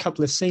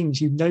couple of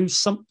scenes. You know,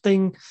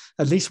 something,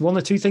 at least one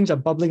or two things are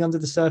bubbling under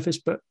the surface,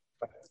 but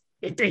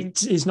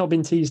it's not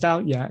been teased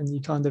out yet. And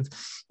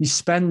you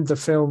spend the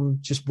film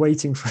just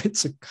waiting for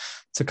it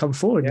to come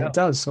forward. Yeah. It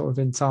does, sort of,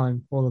 in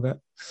time, all of it.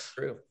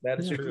 True. That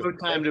is true. No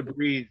time to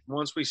breathe.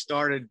 Once we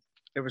started,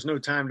 there was no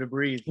time to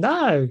breathe.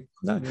 No.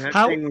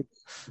 The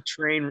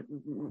train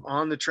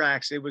on the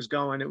tracks, it was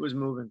going, it was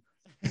moving.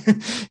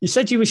 You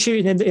said you were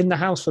shooting in the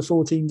house for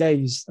 14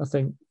 days, I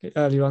think,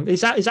 earlier on. Is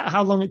that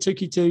how long it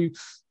took you to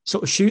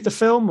sort of shoot the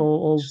film,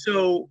 or?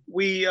 So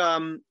we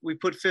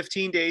put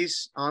 15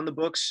 days on the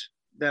books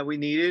that we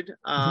needed.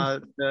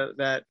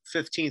 That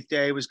 15th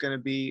day was going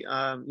to be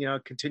a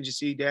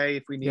contingency day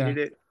if we needed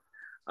it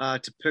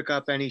to pick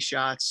up any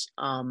shots.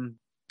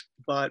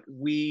 But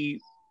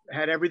we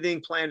had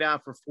everything planned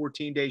out for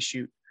 14-day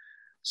shoot,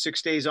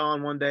 6 days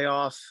on, 1 day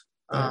off,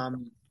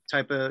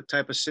 type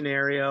of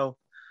scenario.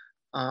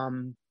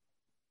 And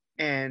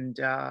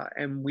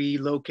we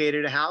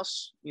located a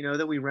house, you know,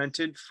 that we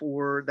rented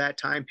for that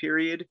time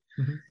period.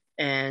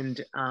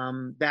 And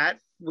that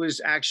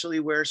was actually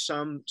where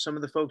some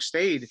of the folks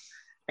stayed.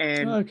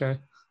 And,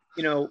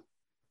 you know,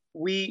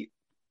 we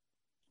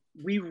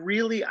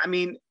really, I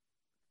mean,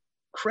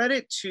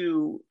 credit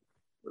to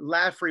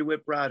Laffrey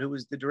Whitbrod, who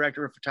was the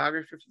director of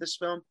photography for this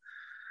film.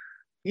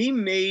 He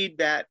made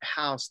that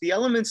house, the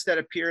elements that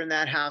appear in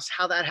that house,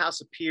 how that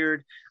house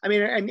appeared. I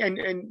mean, and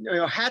you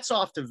know, hats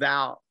off to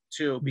Val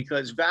too,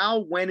 because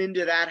Val went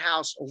into that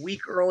house a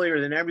week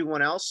earlier than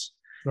everyone else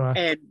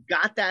and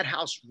got that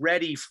house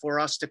ready for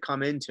us to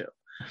come into.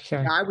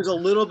 I was a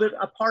little bit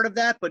a part of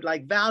that, but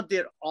like Val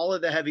did all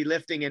of the heavy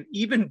lifting. And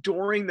even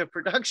during the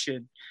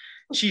production,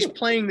 she's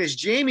playing this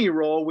Jamie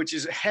role, which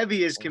is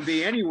heavy as can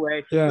be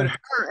anyway. But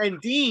her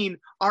and Dean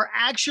are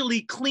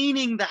actually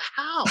cleaning the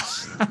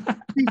house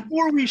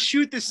before we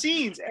shoot the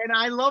scenes. And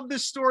I love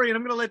this story, and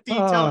I'm going to let Dean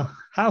tell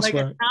it. Like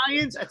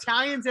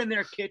Italians in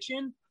their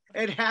kitchen,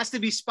 it has to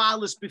be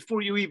spotless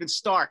before you even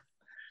start.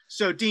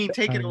 So Dean,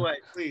 take it away,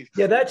 please.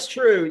 Yeah, that's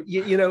true.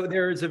 You know,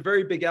 there is a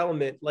very big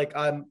element, like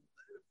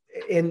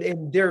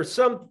and there are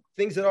some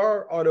things that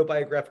are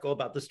autobiographical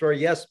about the story.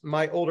 Yes,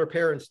 my older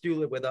parents do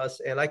live with us,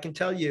 and I can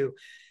tell you,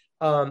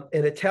 an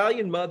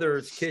Italian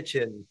mother's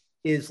kitchen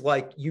is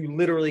like you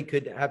literally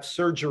could have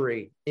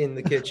surgery in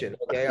the kitchen.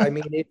 Okay, I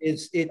mean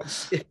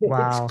it's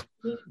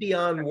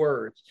beyond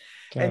words.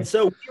 Okay. And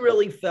so we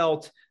really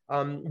felt,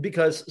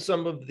 because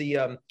some of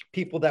the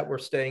people that were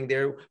staying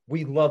there,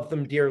 we love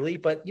them dearly,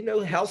 but you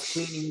know, house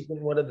cleaning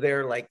isn't one of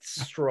their like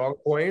strong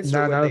points.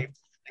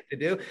 To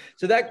do.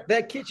 So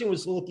that kitchen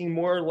was looking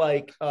more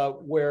like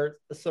where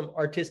some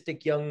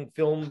artistic young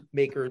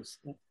filmmakers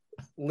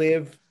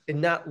live, and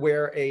not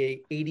where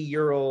a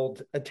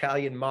 80-year-old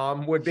Italian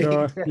mom would be.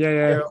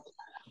 Yeah.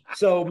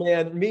 So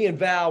man, me and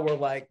Val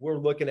we're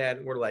looking at it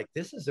and we're like,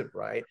 this isn't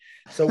right.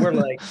 So we're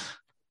like,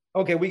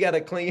 okay, we got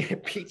to clean.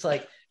 Pete's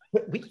like,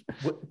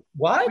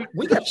 what?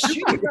 We got to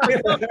shoot.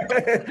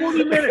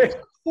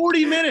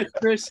 40 minutes,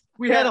 Chris.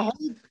 We had a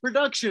whole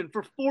production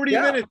for 40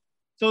 minutes.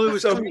 So it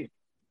was clean.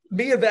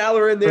 Me and Val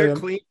are in there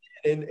cleaning,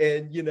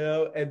 and you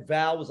know, and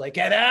Val was like,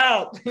 "Get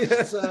out!"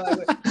 That's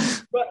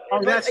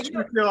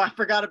true. No, I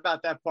forgot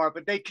about that part.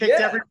 But they kicked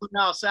everyone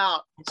else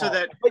out so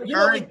that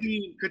her and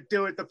Dean could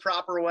do it the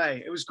proper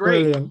way. It was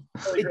great.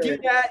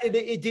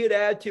 It did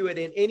add to it.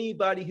 And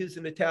anybody who's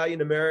an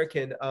Italian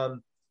American,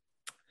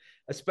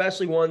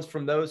 especially ones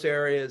from those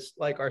areas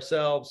like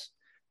ourselves,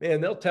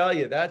 man, they'll tell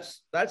you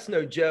that's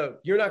no joke.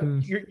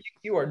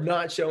 You are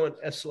not showing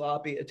a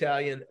sloppy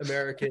Italian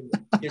American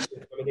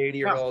kitchen from an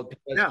 80-year-old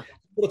because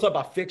we'll talk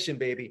about fiction,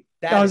 baby.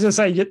 I was going to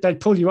say they'd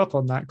pull you up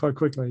on that quite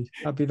quickly.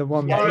 That'd be the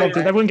one. They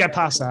wouldn't get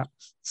past that.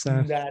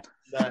 So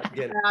not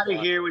get out of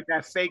here with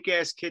that fake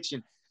ass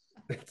kitchen.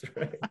 That's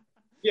right.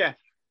 Yeah,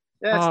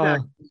 that's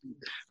not.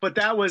 But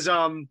that was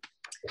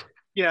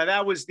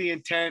that was the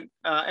intent.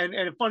 And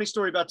a funny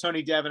story about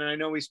Tony Devon, and I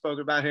know we spoke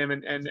about him,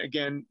 and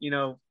again,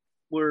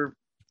 we're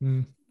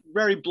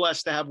very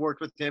blessed to have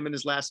worked with him in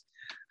his last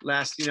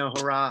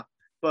hurrah.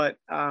 But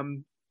I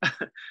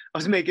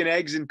was making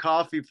eggs and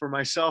coffee for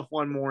myself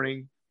one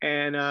morning,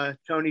 and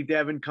Tony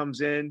Devon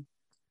comes in.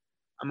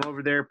 I'm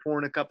over there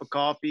pouring a cup of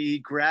coffee. He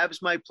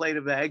grabs my plate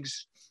of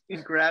eggs. He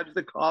grabs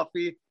the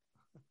coffee.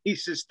 He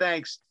says,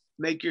 "Thanks.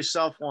 Make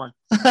yourself one."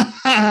 That's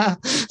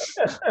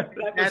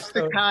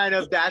the kind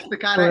of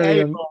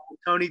a-hole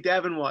Tony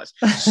Devon was.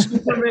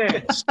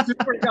 Superman,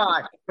 super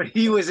guy, but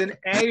he was an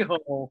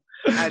a-hole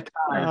at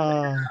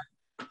times.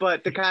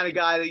 But the kind of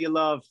guy that you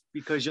love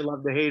because you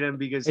love to hate him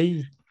because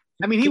he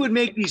would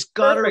make these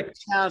gutter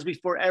sounds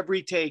before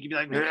every take. He'd be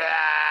like, blah,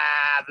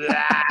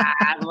 blah.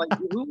 I'm like,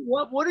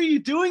 what are you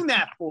doing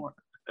that for?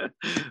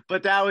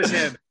 But that was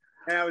him.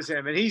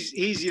 And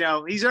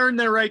he's earned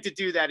the right to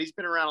do that. He's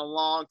been around a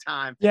long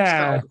time.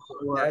 Yeah.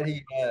 That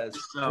he has.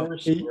 For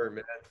sure,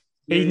 man.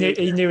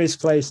 He knew his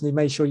place and he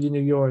made sure you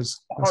knew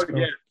yours. Oh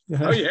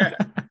yeah.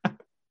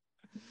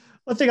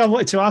 One thing I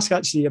wanted to ask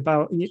actually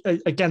about,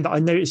 again, that I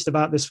noticed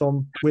about this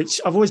film, which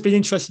I've always been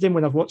interested in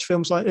when I've watched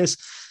films like this,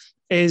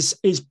 is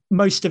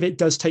most of it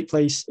does take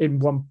place in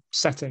one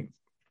setting.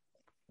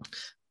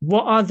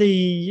 What are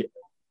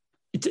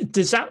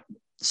does that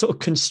sort of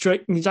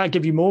constrict, does that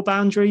give you more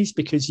boundaries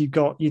because you've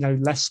got,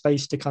 less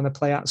space to kind of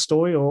play out a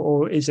story,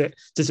 or does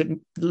it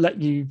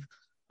let you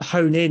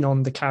hone in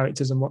on the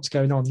characters and what's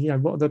going on?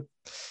 What are the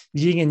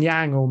yin and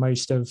yang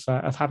almost of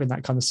having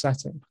that kind of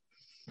setting?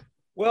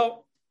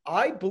 Well,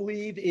 I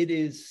believe it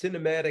is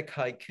cinematic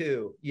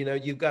haiku.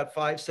 You've got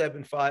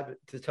 5/7/5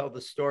 to tell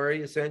the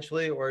story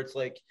essentially, or it's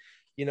like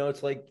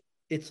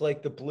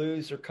the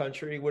blues or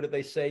country. What do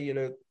they say?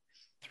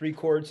 3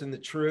 chords and the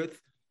truth.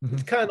 Mm-hmm.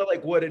 It's kind of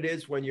like what it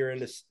is when you're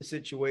in a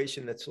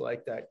situation that's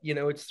like that.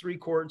 It's 3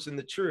 chords and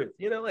the truth.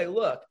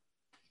 Look,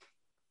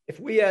 if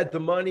we had the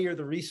money or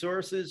the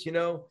resources,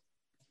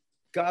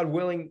 God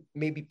willing,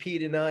 maybe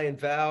Pete and I and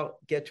Val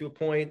get to a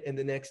point in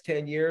the next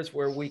 10 years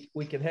where we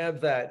can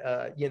have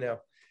that,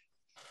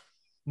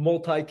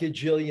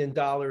 multi-gajillion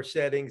dollar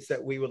settings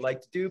that we would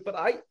like to do. But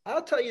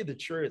I'll tell you the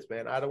truth,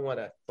 man. I don't want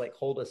to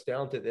hold us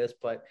down to this,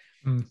 but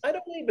I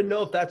don't even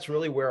know if that's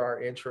really where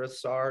our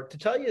interests are. To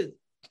tell you,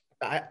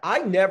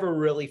 I never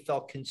really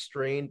felt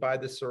constrained by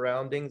the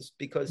surroundings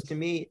because to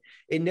me,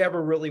 it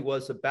never really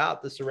was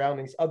about the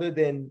surroundings other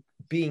than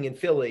being in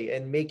Philly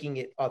and making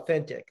it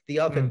authentic. The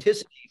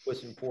authenticity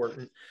was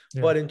important,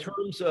 but in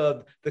terms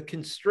of the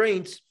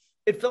constraints,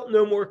 it felt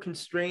no more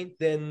constraint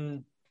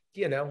than,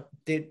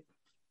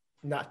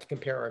 not to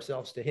compare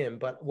ourselves to him,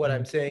 but what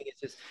I'm saying is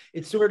just,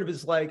 it sort of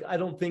is like, I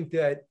don't think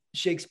that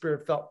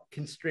Shakespeare felt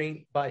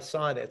constrained by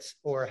sonnets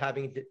or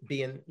having to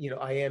be in,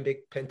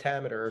 iambic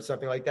pentameter or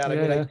something like that. I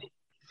mean, I think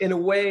in a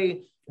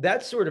way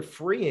that's sort of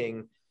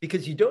freeing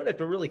because you don't have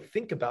to really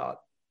think about,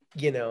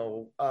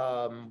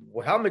 how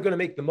am I going to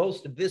make the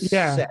most of this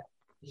set?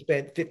 We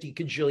spent $50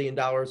 gajillion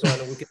on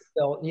it. We could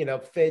sell,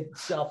 fed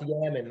South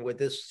Yemen with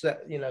this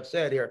set,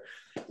 set here.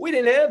 We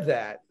didn't have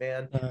that,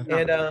 man.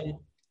 And,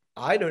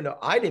 I don't know.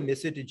 I didn't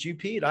miss it. Did you,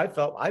 Pete? I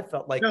felt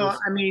like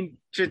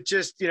to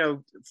just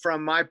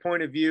from my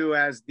point of view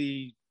as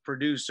the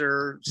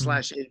producer /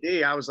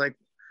 AD, I was like,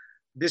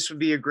 this would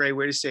be a great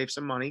way to save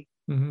some money.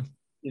 Mm-hmm.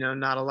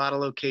 Not a lot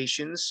of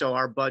locations, so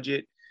our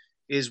budget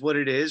is what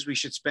it is. We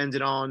should spend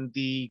it on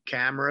the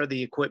camera,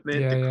 the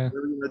equipment,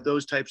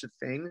 those types of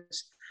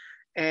things,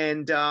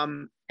 and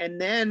then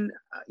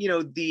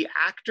the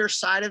actor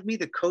side of me,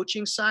 the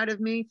coaching side of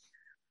me,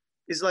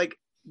 is like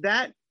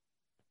that.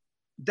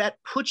 That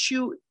puts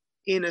you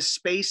in a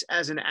space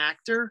as an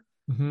actor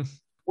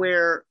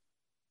where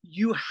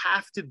you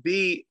have to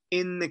be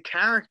in the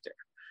character.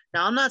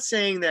 Now, I'm not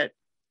saying that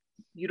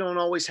you don't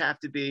always have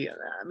to be.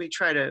 Let me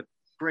try to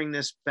bring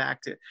this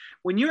back to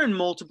when you're in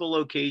multiple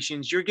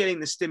locations, you're getting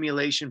the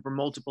stimulation from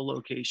multiple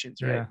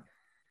locations, right?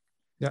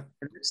 Yeah.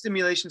 And the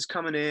stimulation's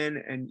coming in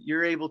and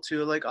you're able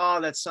to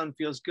that sun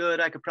feels good.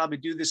 I could probably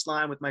do this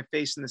line with my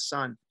face in the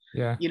sun.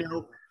 Yeah.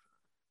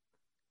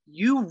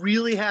 You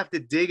really have to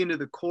dig into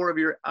the core of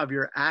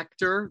your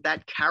actor,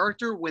 that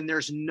character, when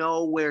there's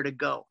nowhere to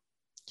go.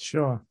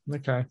 Sure.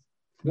 Okay.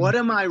 What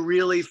am I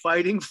really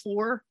fighting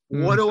for?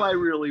 What do I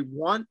really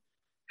want?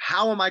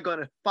 How am I going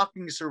to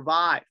fucking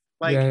survive?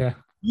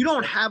 You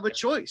don't have a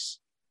choice,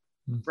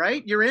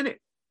 right? You're in it.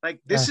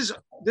 This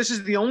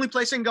is the only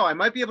place I can go. I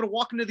might be able to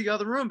walk into the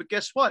other room, but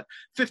guess what?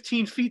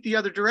 15 feet the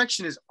other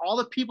direction is all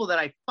the people that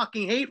I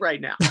fucking hate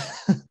right now.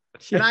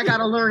 And I got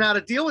to learn how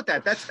to deal with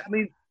that.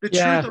 The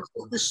truth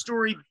of this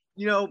story,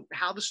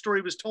 how the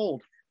story was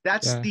told.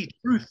 That's the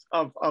truth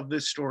of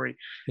this story.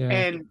 Yeah.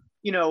 And,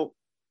 you know,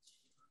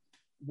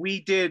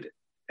 we did,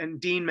 and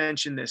Dean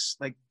mentioned this,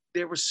 like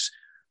there were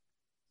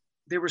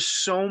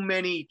so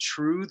many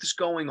truths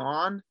going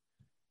on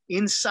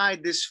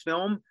inside this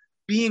film,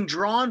 being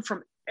drawn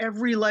from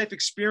every life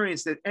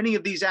experience that any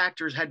of these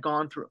actors had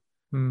gone through.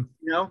 You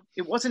know,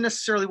 it wasn't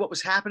necessarily what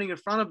was happening in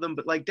front of them,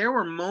 but like there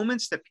were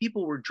moments that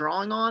people were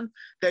drawing on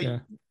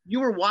that you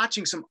were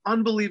watching some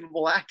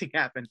unbelievable acting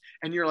happen,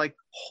 and you're like,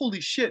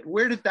 holy shit,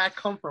 where did that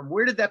come from?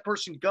 Where did that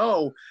person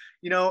go?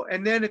 You know,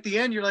 and then at the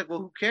end you're like, well,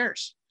 who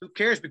cares? Who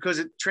cares? Because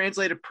it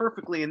translated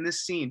perfectly in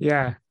this scene.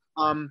 Yeah.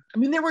 I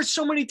mean, there were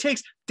so many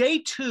takes. Day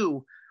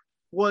 2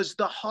 was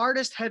the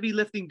hardest heavy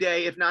lifting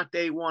day, if not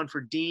day 1,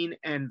 for Dean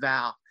and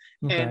Val.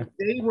 Okay. And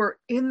they were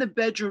in the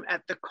bedroom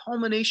at the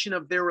culmination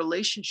of their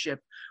relationship,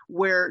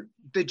 where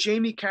the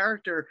Jamie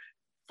character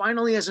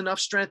finally has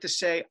enough strength to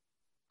say,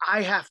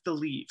 I have to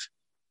leave.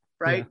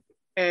 Right.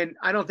 Yeah. And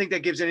I don't think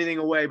that gives anything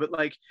away, but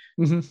like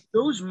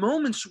those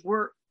moments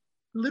were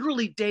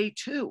literally day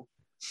 2.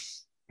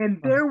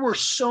 And there were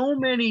so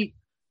many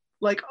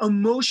like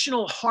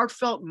emotional,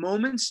 heartfelt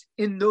moments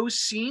in those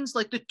scenes.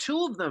 Like the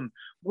two of them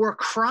were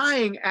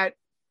crying at,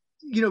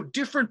 you know,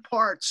 different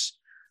parts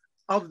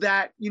of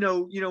that, you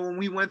know, when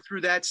we went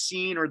through that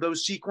scene or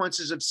those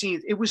sequences of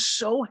scenes. It was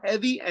so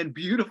heavy and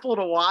beautiful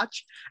to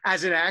watch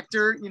as an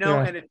actor, you know,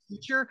 and a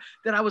teacher,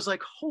 that I was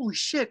like, holy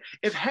shit,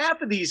 if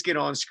half of these get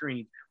on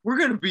screen, we're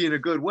going to be in a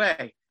good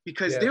way,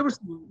 because there were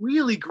some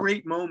really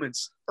great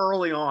moments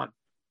early on.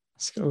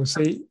 That's cool.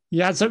 So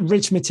you had some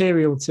rich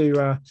material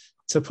to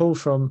pull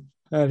from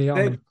early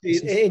on.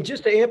 And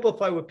just to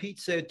amplify what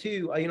Pete said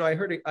too, you know, I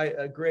heard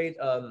a great,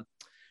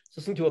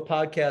 listening to a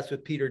podcast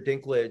with Peter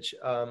Dinklage,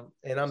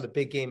 and I'm a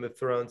big Game of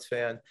Thrones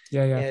fan.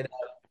 Yeah. And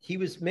he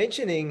was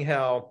mentioning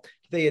how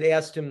they had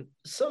asked him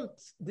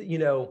you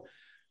know,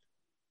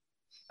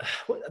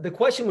 the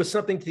question was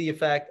something to the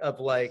effect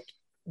of like,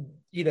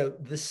 you know,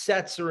 the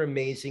sets are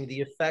amazing, the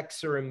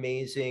effects are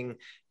amazing,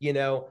 you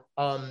know,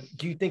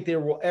 do you think there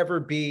will ever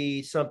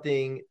be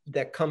something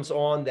that comes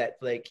on that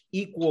like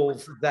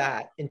equals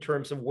that in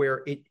terms of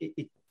where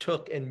it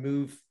took and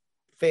moved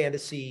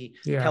fantasy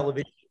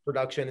television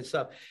production and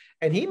stuff?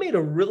 And he made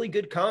a really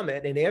good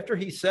comment, and after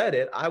he said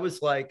it, I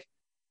was like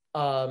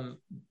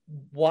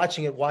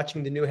watching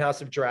the new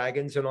House of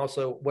Dragons, and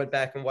also went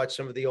back and watched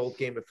some of the old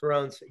Game of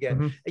Thrones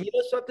again. And you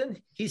know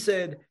something, he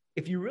said,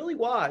 if you really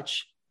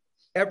watch,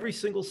 every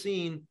single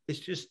scene is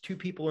just two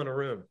people in a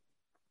room.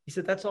 He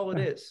said that's all it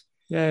is.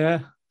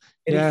 And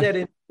he said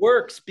it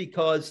works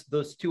because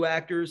those two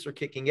actors are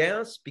kicking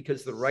ass,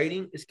 because the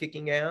writing is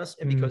kicking ass,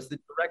 and because the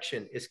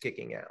direction is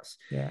kicking ass.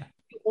 You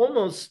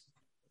almost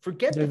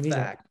forget the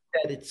fact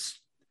that it's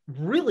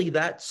really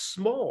that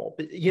small,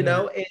 but you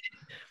know, and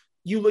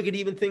you look at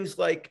even things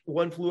like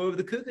One Flew Over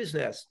the Cuckoo's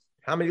Nest.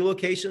 How many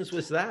locations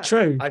was that?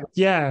 True.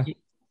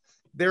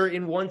 They're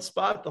in one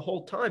spot the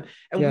whole time.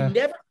 And we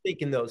never think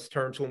in those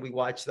terms when we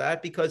watch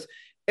that, because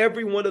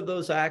every one of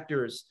those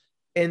actors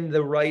and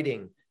the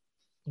writing,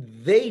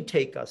 they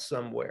take us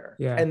somewhere,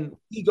 and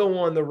we go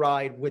on the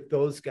ride with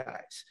those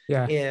guys.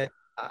 And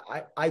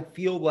I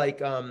feel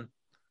like,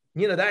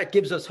 you know, that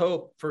gives us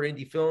hope for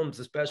indie films,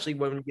 especially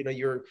when, you know,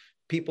 you're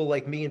people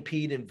like me and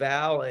Pete and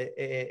Val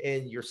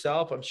and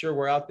yourself. I'm sure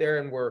we're out there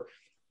and we're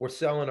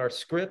selling our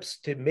scripts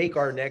to make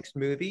our next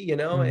movie, you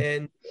know,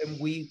 and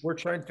we're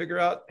trying to figure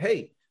out,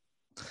 hey,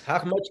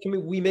 how much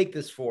can we make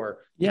this for?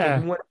 We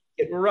want to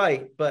get it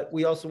right, but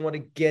we also want to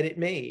get it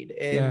made.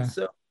 And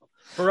so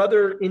for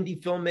other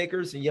indie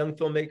filmmakers and young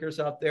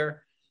filmmakers out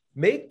there,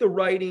 make the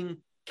writing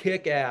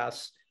kick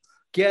ass,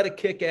 get a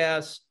kick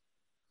ass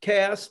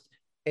cast,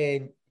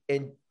 and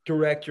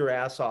direct your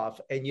ass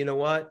off. And you know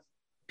what?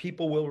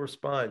 People will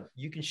respond.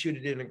 You can shoot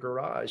it in a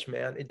garage,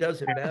 man. It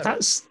doesn't matter.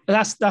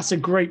 That's a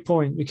great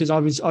point, because I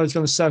was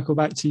going to circle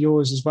back to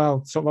yours as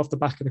well, sort of off the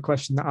back of the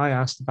question that I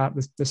asked about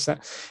the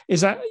set.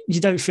 Is that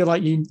you don't feel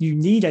like you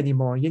need any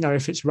more? You know,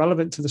 if it's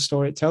relevant to the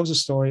story, it tells a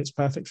story, it's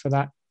perfect for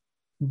that.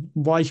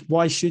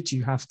 Why should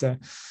you have to,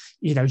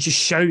 you know, just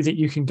show that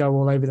you can go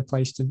all over the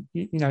place? To,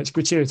 you know, it's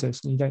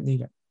gratuitous and you don't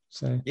need it.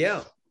 So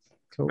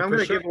cool. I'm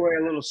going to give away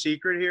a little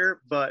secret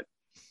here, but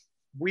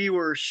we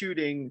were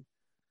shooting,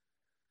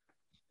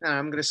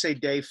 I'm going to say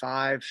day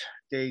 5,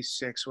 day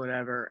 6,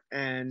 whatever.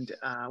 And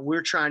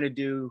we're trying to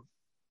do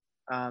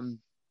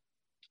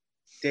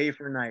day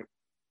for night,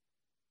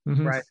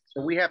 right?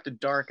 So we have to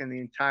darken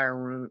the entire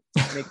room,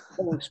 make the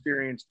whole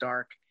experience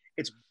dark.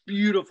 It's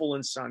beautiful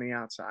and sunny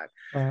outside.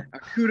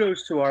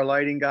 Kudos to our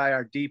lighting guy,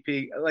 our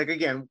DP. Like,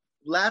 again,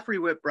 Lafferty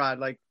Whitbrod,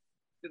 like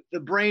the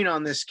brain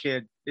on this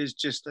kid is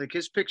just like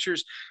his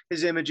pictures,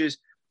 his images.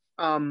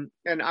 And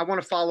I want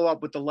to follow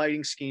up with the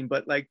lighting scheme,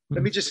 but like,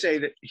 let me just say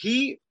that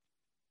he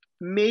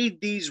made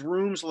these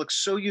rooms look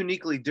so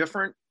uniquely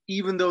different,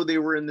 even though they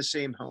were in the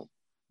same home.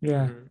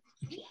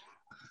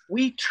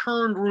 We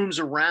turned rooms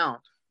around.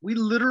 We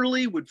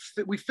literally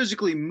we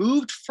physically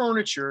moved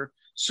furniture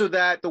so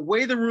that the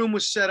way the room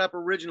was set up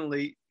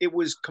originally, it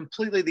was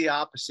completely the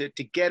opposite,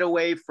 to get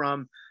away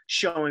from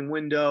showing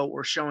window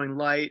or showing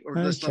light or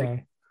just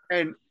like,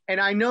 And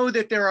I know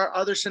that there are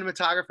other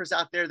cinematographers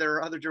out there, there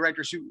are other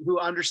directors who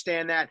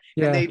understand that,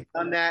 and they've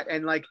done that.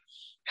 And like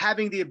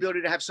having the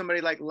ability to have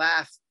somebody like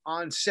Lath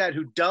on set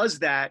who does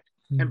that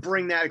and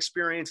bring that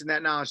experience and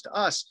that knowledge to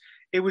us,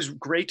 it was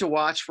great to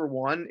watch. For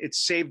one, it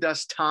saved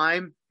us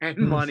time and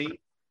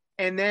money.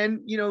 And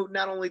then, you know,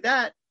 not only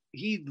that,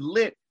 he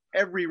lit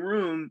every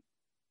room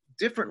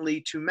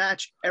differently to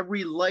match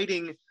every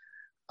lighting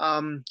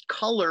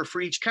color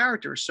for each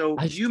character. So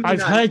I've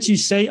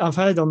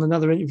heard on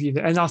another interview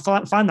and I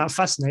find that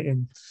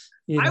fascinating.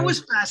 I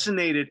was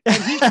fascinated,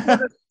 and he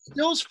showed us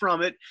stills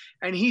from it,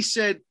 and he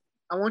said,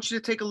 I want you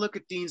to take a look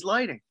at Dean's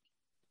lighting.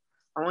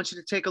 I want you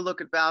to take a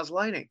look at Val's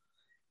lighting.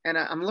 And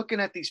I'm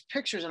looking at these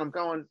pictures and I'm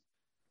going,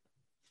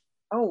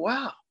 oh,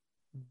 wow.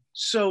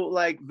 So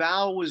like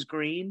Val was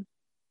green.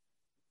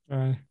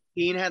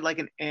 Dean had like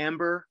an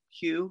amber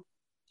hue.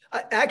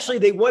 Actually,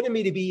 they wanted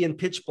me to be in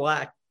pitch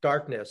black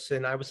darkness.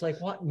 And I was like,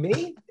 what,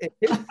 me?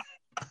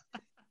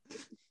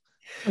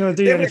 Oh,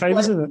 do you any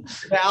favors, like, isn't it?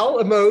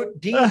 Val, emote,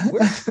 Dean,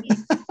 we're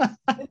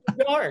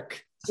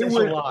dark. It was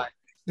a lot.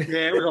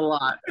 Yeah, it was a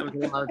lot. It was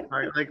a lot of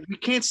time. Like, we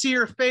can't see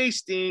her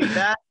face, Dean.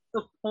 That's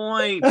the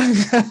point.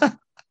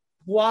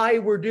 Why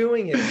we're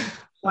doing it.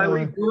 Why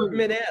we're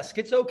Bergman-esque.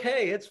 It's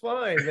okay. It's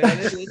fine,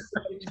 man.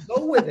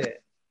 Go with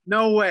it.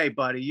 No way,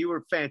 buddy. You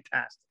were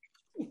fantastic.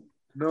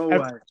 No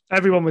way.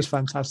 Everyone was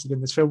fantastic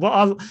in this film.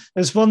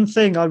 There's one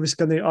thing I was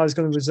going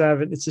to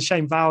reserve it. It's a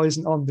shame Val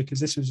isn't on because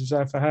this was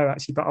reserved for her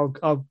actually, but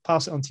I'll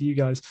pass it on to you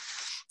guys.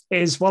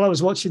 Is while I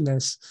was watching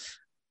this,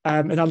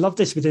 and I love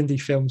this with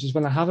indie films, is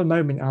when I have a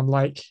moment I'm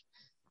like,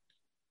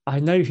 I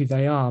know who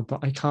they are,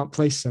 but I can't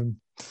place them.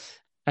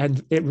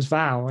 And it was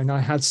Val, and I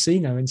had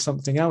seen her in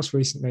something else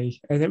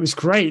recently, and it was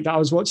great that I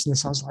was watching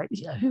this. I was like,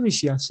 yeah, who is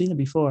she? I've seen her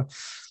before.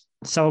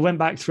 So I went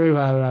back through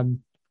her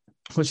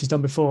what she's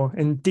done before,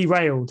 and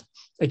Derailed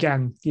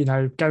again, you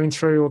know, going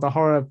through all the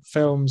horror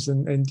films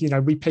and you know,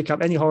 we pick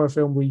up any horror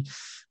film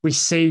we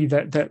see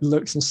that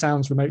looks and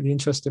sounds remotely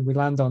interesting, we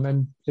land on,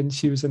 and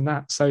she was in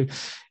that. So,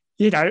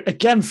 you know,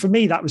 again, for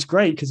me, that was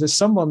great because there's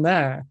someone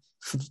there,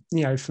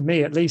 for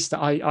me at least,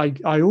 that I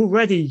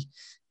already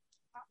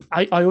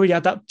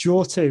had that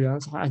draw to.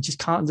 I just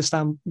can't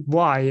understand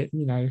why,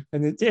 you know.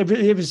 And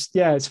it was,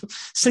 yeah.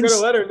 We're gonna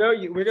let her know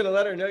you. We're gonna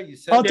let her know you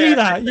said. I'll do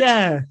that.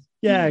 Yeah.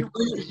 Yeah.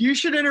 You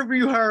should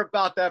interview her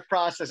about that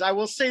process. I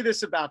will say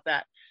this about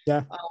that.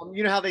 Yeah.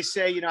 You know how they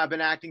say, you know, I've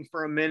been acting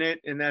for a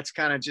minute, and that's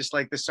kind of just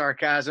like the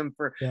sarcasm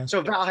for. Yeah.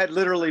 So Val had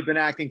literally been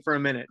acting for a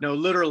minute. No,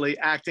 literally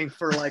acting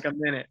for like a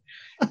minute,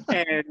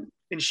 and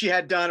she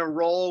had done a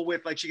role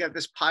with, like, she got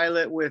this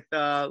pilot with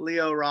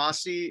Leo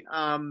Rossi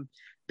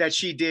that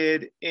she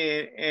did,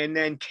 and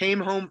then came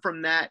home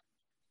from that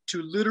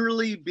to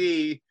literally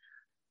be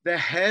the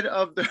head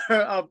of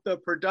the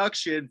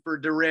production for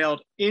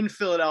Derailed in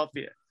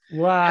Philadelphia.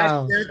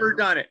 Wow. Has never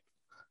done it.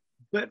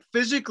 But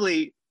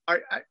physically,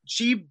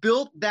 she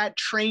built that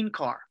train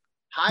car,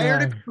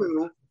 hired a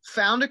crew,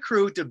 found a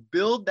crew to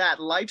build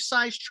that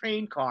life-size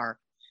train car.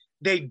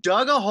 They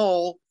dug a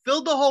hole,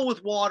 filled the hole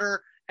with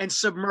water, and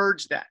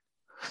submerged that.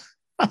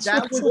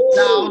 That was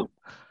Val's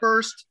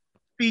first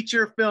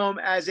feature film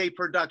as a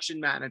production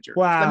manager.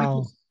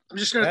 Wow. I'm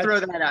just going to throw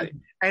that out.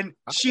 And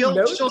she'll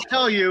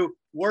tell you,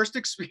 worst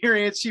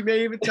experience. She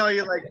may even tell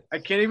you, like, I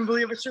can't even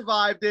believe I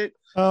survived it.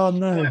 Oh,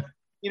 no. But,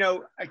 you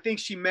know, I think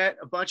she met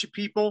a bunch of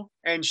people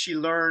and she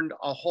learned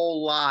a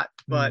whole lot.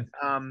 But,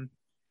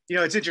 you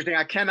know, it's interesting.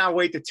 I cannot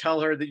wait to tell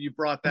her that you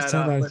brought that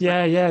up.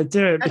 Yeah,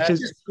 do it. Because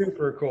it's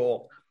super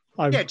cool.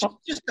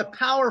 Just a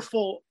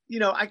powerful, you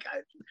know,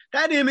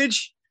 that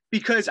image,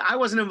 because I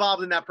wasn't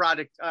involved in that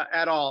project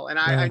at all. And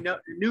I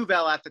knew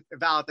Val at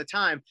the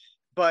time.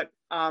 But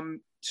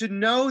to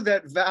know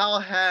that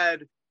Val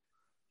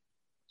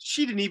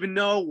she didn't even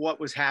know what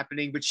was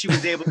happening, but she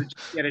was able to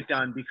just get it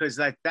done because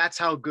that's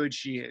how good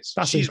she is.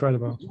 She's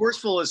incredible.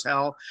 Forceful as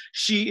hell.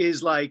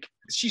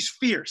 she's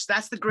fierce.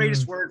 That's the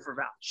greatest word for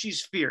Val.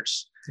 She's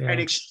fierce and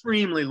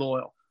extremely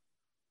loyal.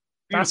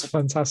 Beautiful. That's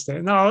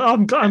fantastic. No,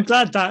 I'm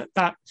glad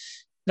that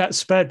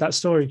spared that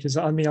story, because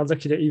I mean, I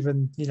look at it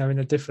even, you know, in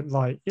a different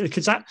light,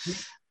 because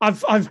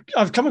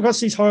I've come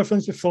across these horror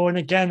films before, and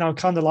again, I'm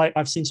kind of like,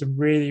 I've seen some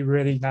really,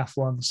 really naff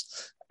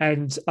ones.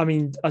 And I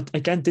mean, I,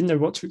 again, didn't know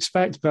what to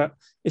expect, but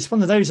it's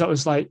one of those that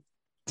was like,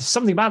 there's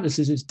something about this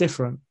is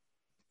different,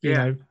 you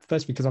know,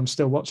 first because I'm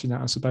still watching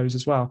that, I suppose,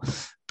 as well.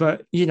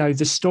 But, you know,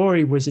 the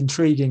story was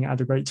intriguing, had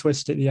a great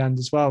twist at the end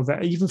as well,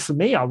 that even for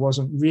me, I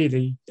wasn't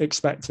really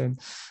expecting.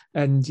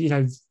 And, you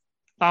know,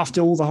 after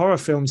all the horror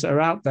films that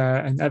are out there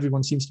and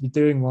everyone seems to be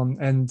doing one,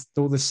 and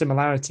all the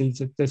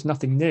similarities, there's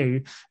nothing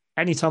new.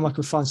 Anytime I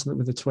can find something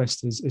with a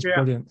twist is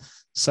brilliant.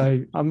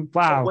 So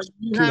wow. When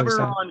you have her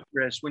on,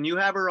 Chris, when you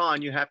have her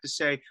on, you have to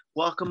say,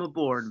 "Welcome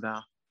aboard,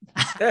 Val."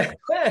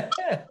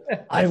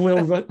 I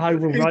will write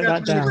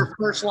that down. Her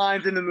first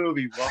lines in the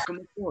movie: "Welcome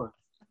aboard."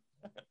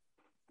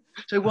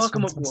 Say,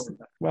 "Welcome aboard."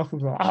 Welcome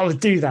aboard. I will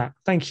do that.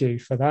 Thank you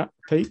for that,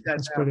 Pete.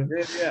 That's brilliant.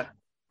 Yeah.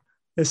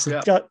 This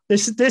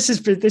has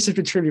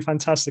been truly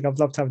fantastic. I've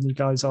loved having you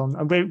guys on,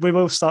 and we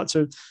will start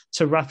to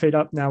wrap it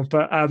up now.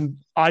 But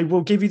I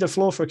will give you the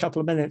floor for a couple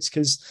of minutes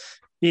because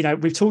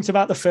we've talked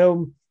about the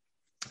film,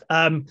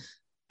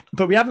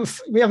 but we haven't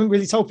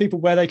really told people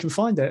where they can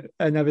find it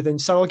and everything.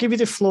 So I'll give you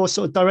the floor,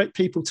 sort of direct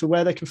people to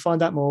where they can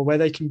find out more, where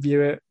they can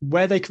view it,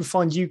 where they can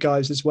find you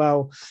guys as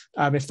well,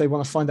 if they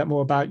want to find out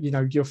more about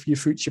your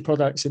future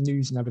products and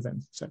news and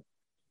everything. So.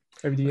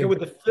 Okay, well,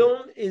 the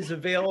film is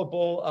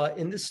available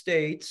in the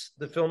States.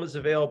 The film is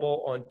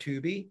available on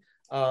Tubi,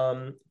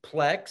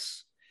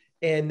 Plex,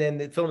 and then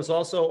the film is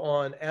also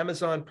on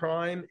Amazon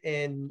Prime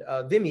and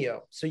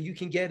Vimeo. So you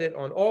can get it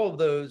on all of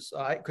those.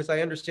 Because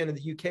I understand in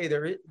the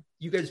UK,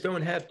 you guys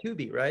don't have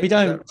Tubi, right? We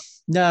don't.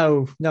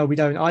 No, we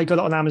don't. I got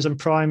it on Amazon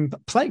Prime.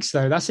 Plex,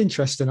 though, that's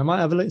interesting. I might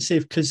have a look and see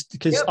because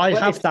I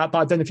have that, but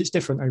I don't know if it's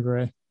different over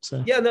here.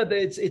 So yeah, no,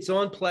 it's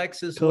on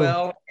Plex as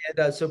well.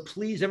 And so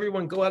please,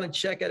 everyone, go out and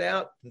check it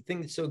out. The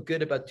thing that's so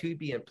good about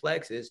Tubi and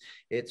Plex is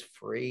it's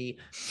free.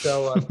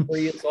 So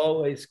free is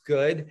always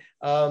good.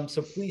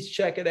 So please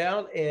check it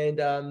out. And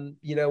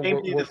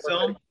Game Day the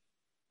Film,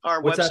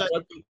 our website,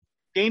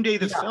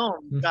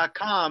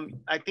 GameDayTheFilm.com.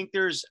 I think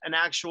there's an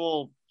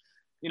actual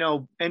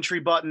entry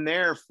button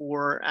there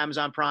for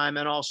Amazon Prime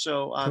and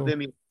also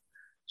Vimeo.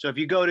 So if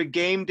you go to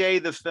Game Day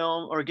the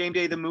Film or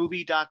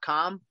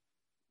GameDayTheMovie.com,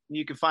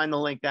 you can find the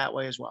link that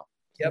way as well.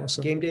 Yep,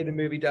 awesome.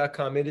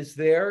 GameDayTheMovie.com. It is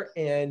there,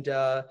 and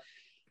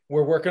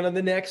we're working on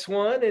the next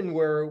one, and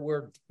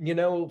we're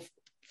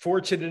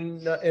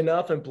fortunate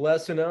enough and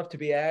blessed enough to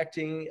be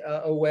acting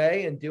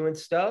away and doing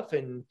stuff,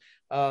 and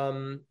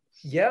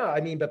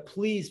but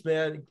please,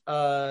 man,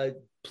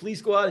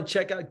 please go out and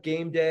check out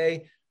Game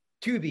Day.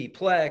 Tubi,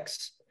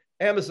 Plex,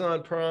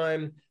 Amazon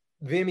Prime,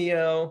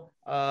 Vimeo,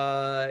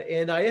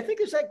 and I think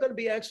there's going to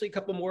be actually a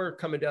couple more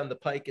coming down the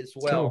pike as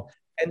well. Cool.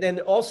 And then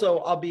also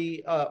I'll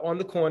be on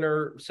the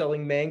corner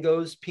selling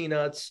mangoes,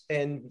 peanuts,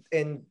 and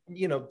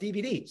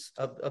DVDs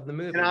of the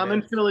movie. And I'm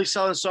in Philly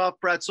selling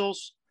soft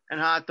pretzels and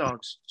hot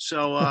dogs.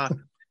 So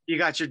you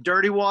got your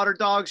dirty water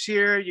dogs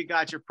here. You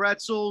got your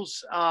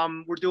pretzels.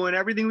 We're doing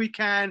everything we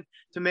can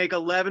to make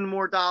 $11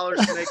 more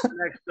to make the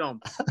next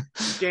film.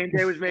 Game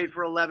Day was made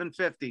for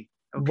 $11.50.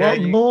 Okay.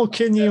 What more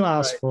can you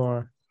ask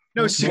for?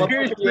 No,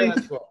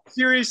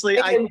 seriously,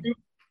 I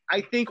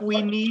think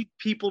we need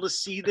people to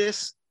see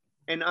this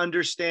and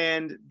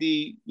understand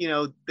the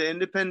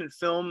independent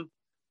film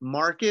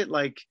market.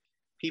 Like,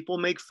 people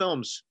make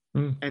films,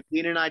 and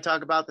Dean and I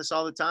talk about this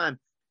all the time.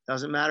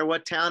 Doesn't matter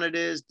what town it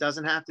is.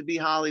 Doesn't have to be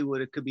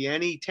Hollywood. It could be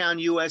any town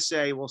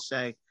USA, we'll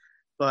say.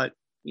 But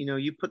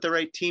you put the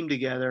right team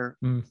together,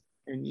 and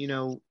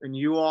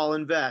you all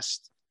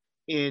invest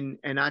in,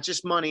 and not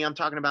just money. I'm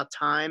talking about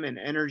time and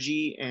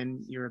energy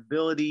and your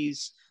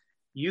abilities.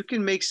 You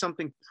can make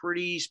something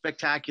pretty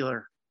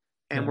spectacular.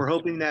 And we're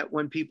hoping that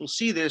when people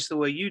see this the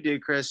way you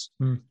did, Chris,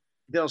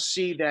 they'll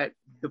see that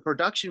the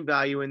production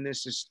value in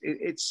this is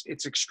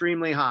it's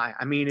extremely high.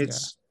 I mean, it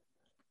is.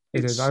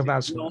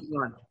 Well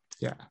done.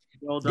 Yeah.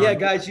 Well done. Yeah,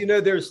 guys,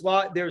 there's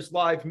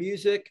live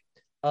music.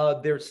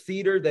 There's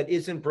theater that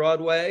isn't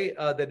Broadway,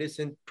 that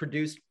isn't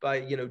produced by,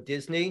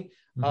 Disney.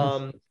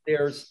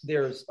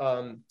 There's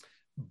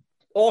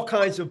all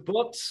kinds of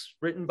books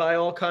written by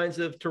all kinds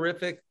of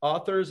terrific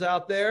authors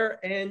out there.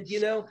 And,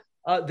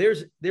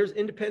 there's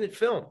independent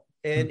film.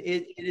 And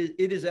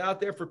it is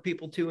out there for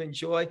people to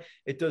enjoy.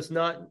 It does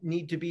not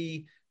need to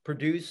be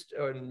produced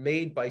or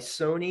made by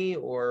Sony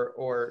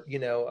or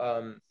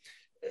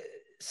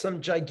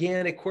some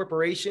gigantic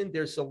corporation.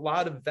 There's a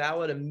lot of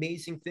valid,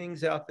 amazing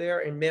things out there.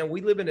 And man, we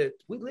live in a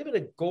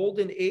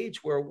golden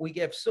age where we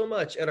have so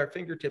much at our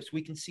fingertips.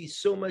 We can see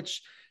so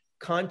much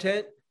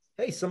content.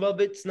 Hey, some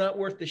of it's not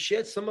worth the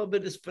shit. Some of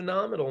it is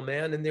phenomenal,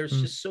 man. And there's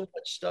just so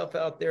much stuff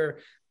out there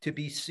to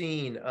be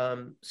seen.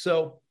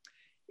 So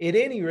at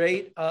any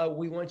rate,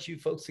 we want you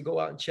folks to go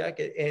out and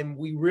check it. And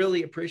we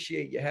really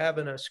appreciate you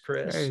having us,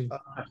 Chris. Hey,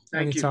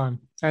 anytime.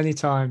 And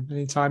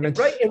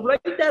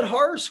write that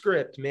horror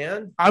script,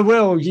 man. I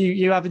will.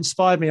 You have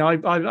inspired me. I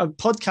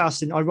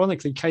podcasting,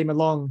 ironically,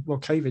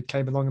 COVID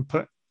came along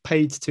and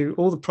paid to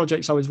all the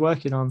projects I was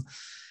working on.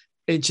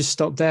 It just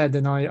stopped there.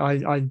 Then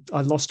I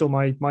lost all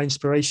my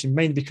inspiration,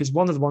 mainly because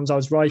one of the ones I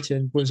was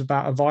writing was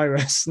about a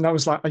virus, and I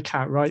was like, I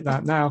can't write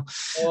that now.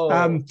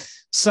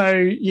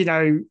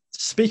 So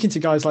speaking to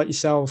guys like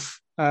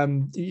yourself,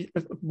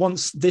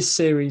 once this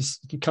series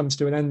comes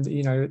to an end,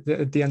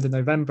 at the end of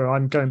November,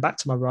 I'm going back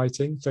to my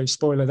writing. So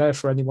spoiler there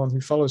for anyone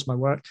who follows my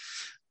work.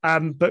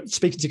 But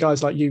speaking to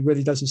guys like you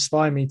really does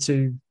inspire me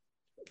to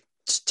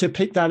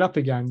pick that up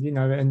again,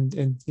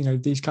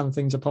 and these kind of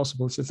things are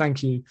possible. So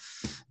thank you.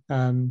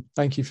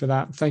 Thank you for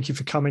that. Thank you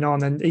for coming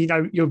on. And,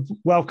 you're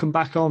welcome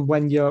back on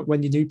when your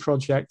new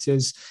project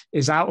is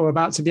out or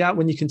about to be out,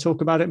 when you can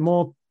talk about it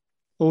more.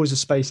 Always a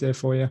space there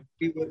for you.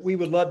 We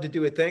would love to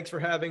do it. Thanks for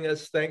having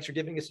us. Thanks for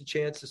giving us a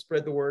chance to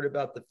spread the word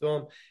about the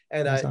film.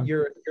 And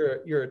you're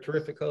a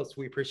terrific host.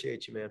 We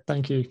appreciate you, man.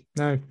 Thank you.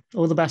 No,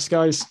 all the best,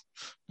 guys.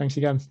 Thanks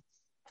again.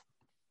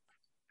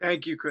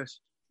 Thank you,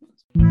 Chris.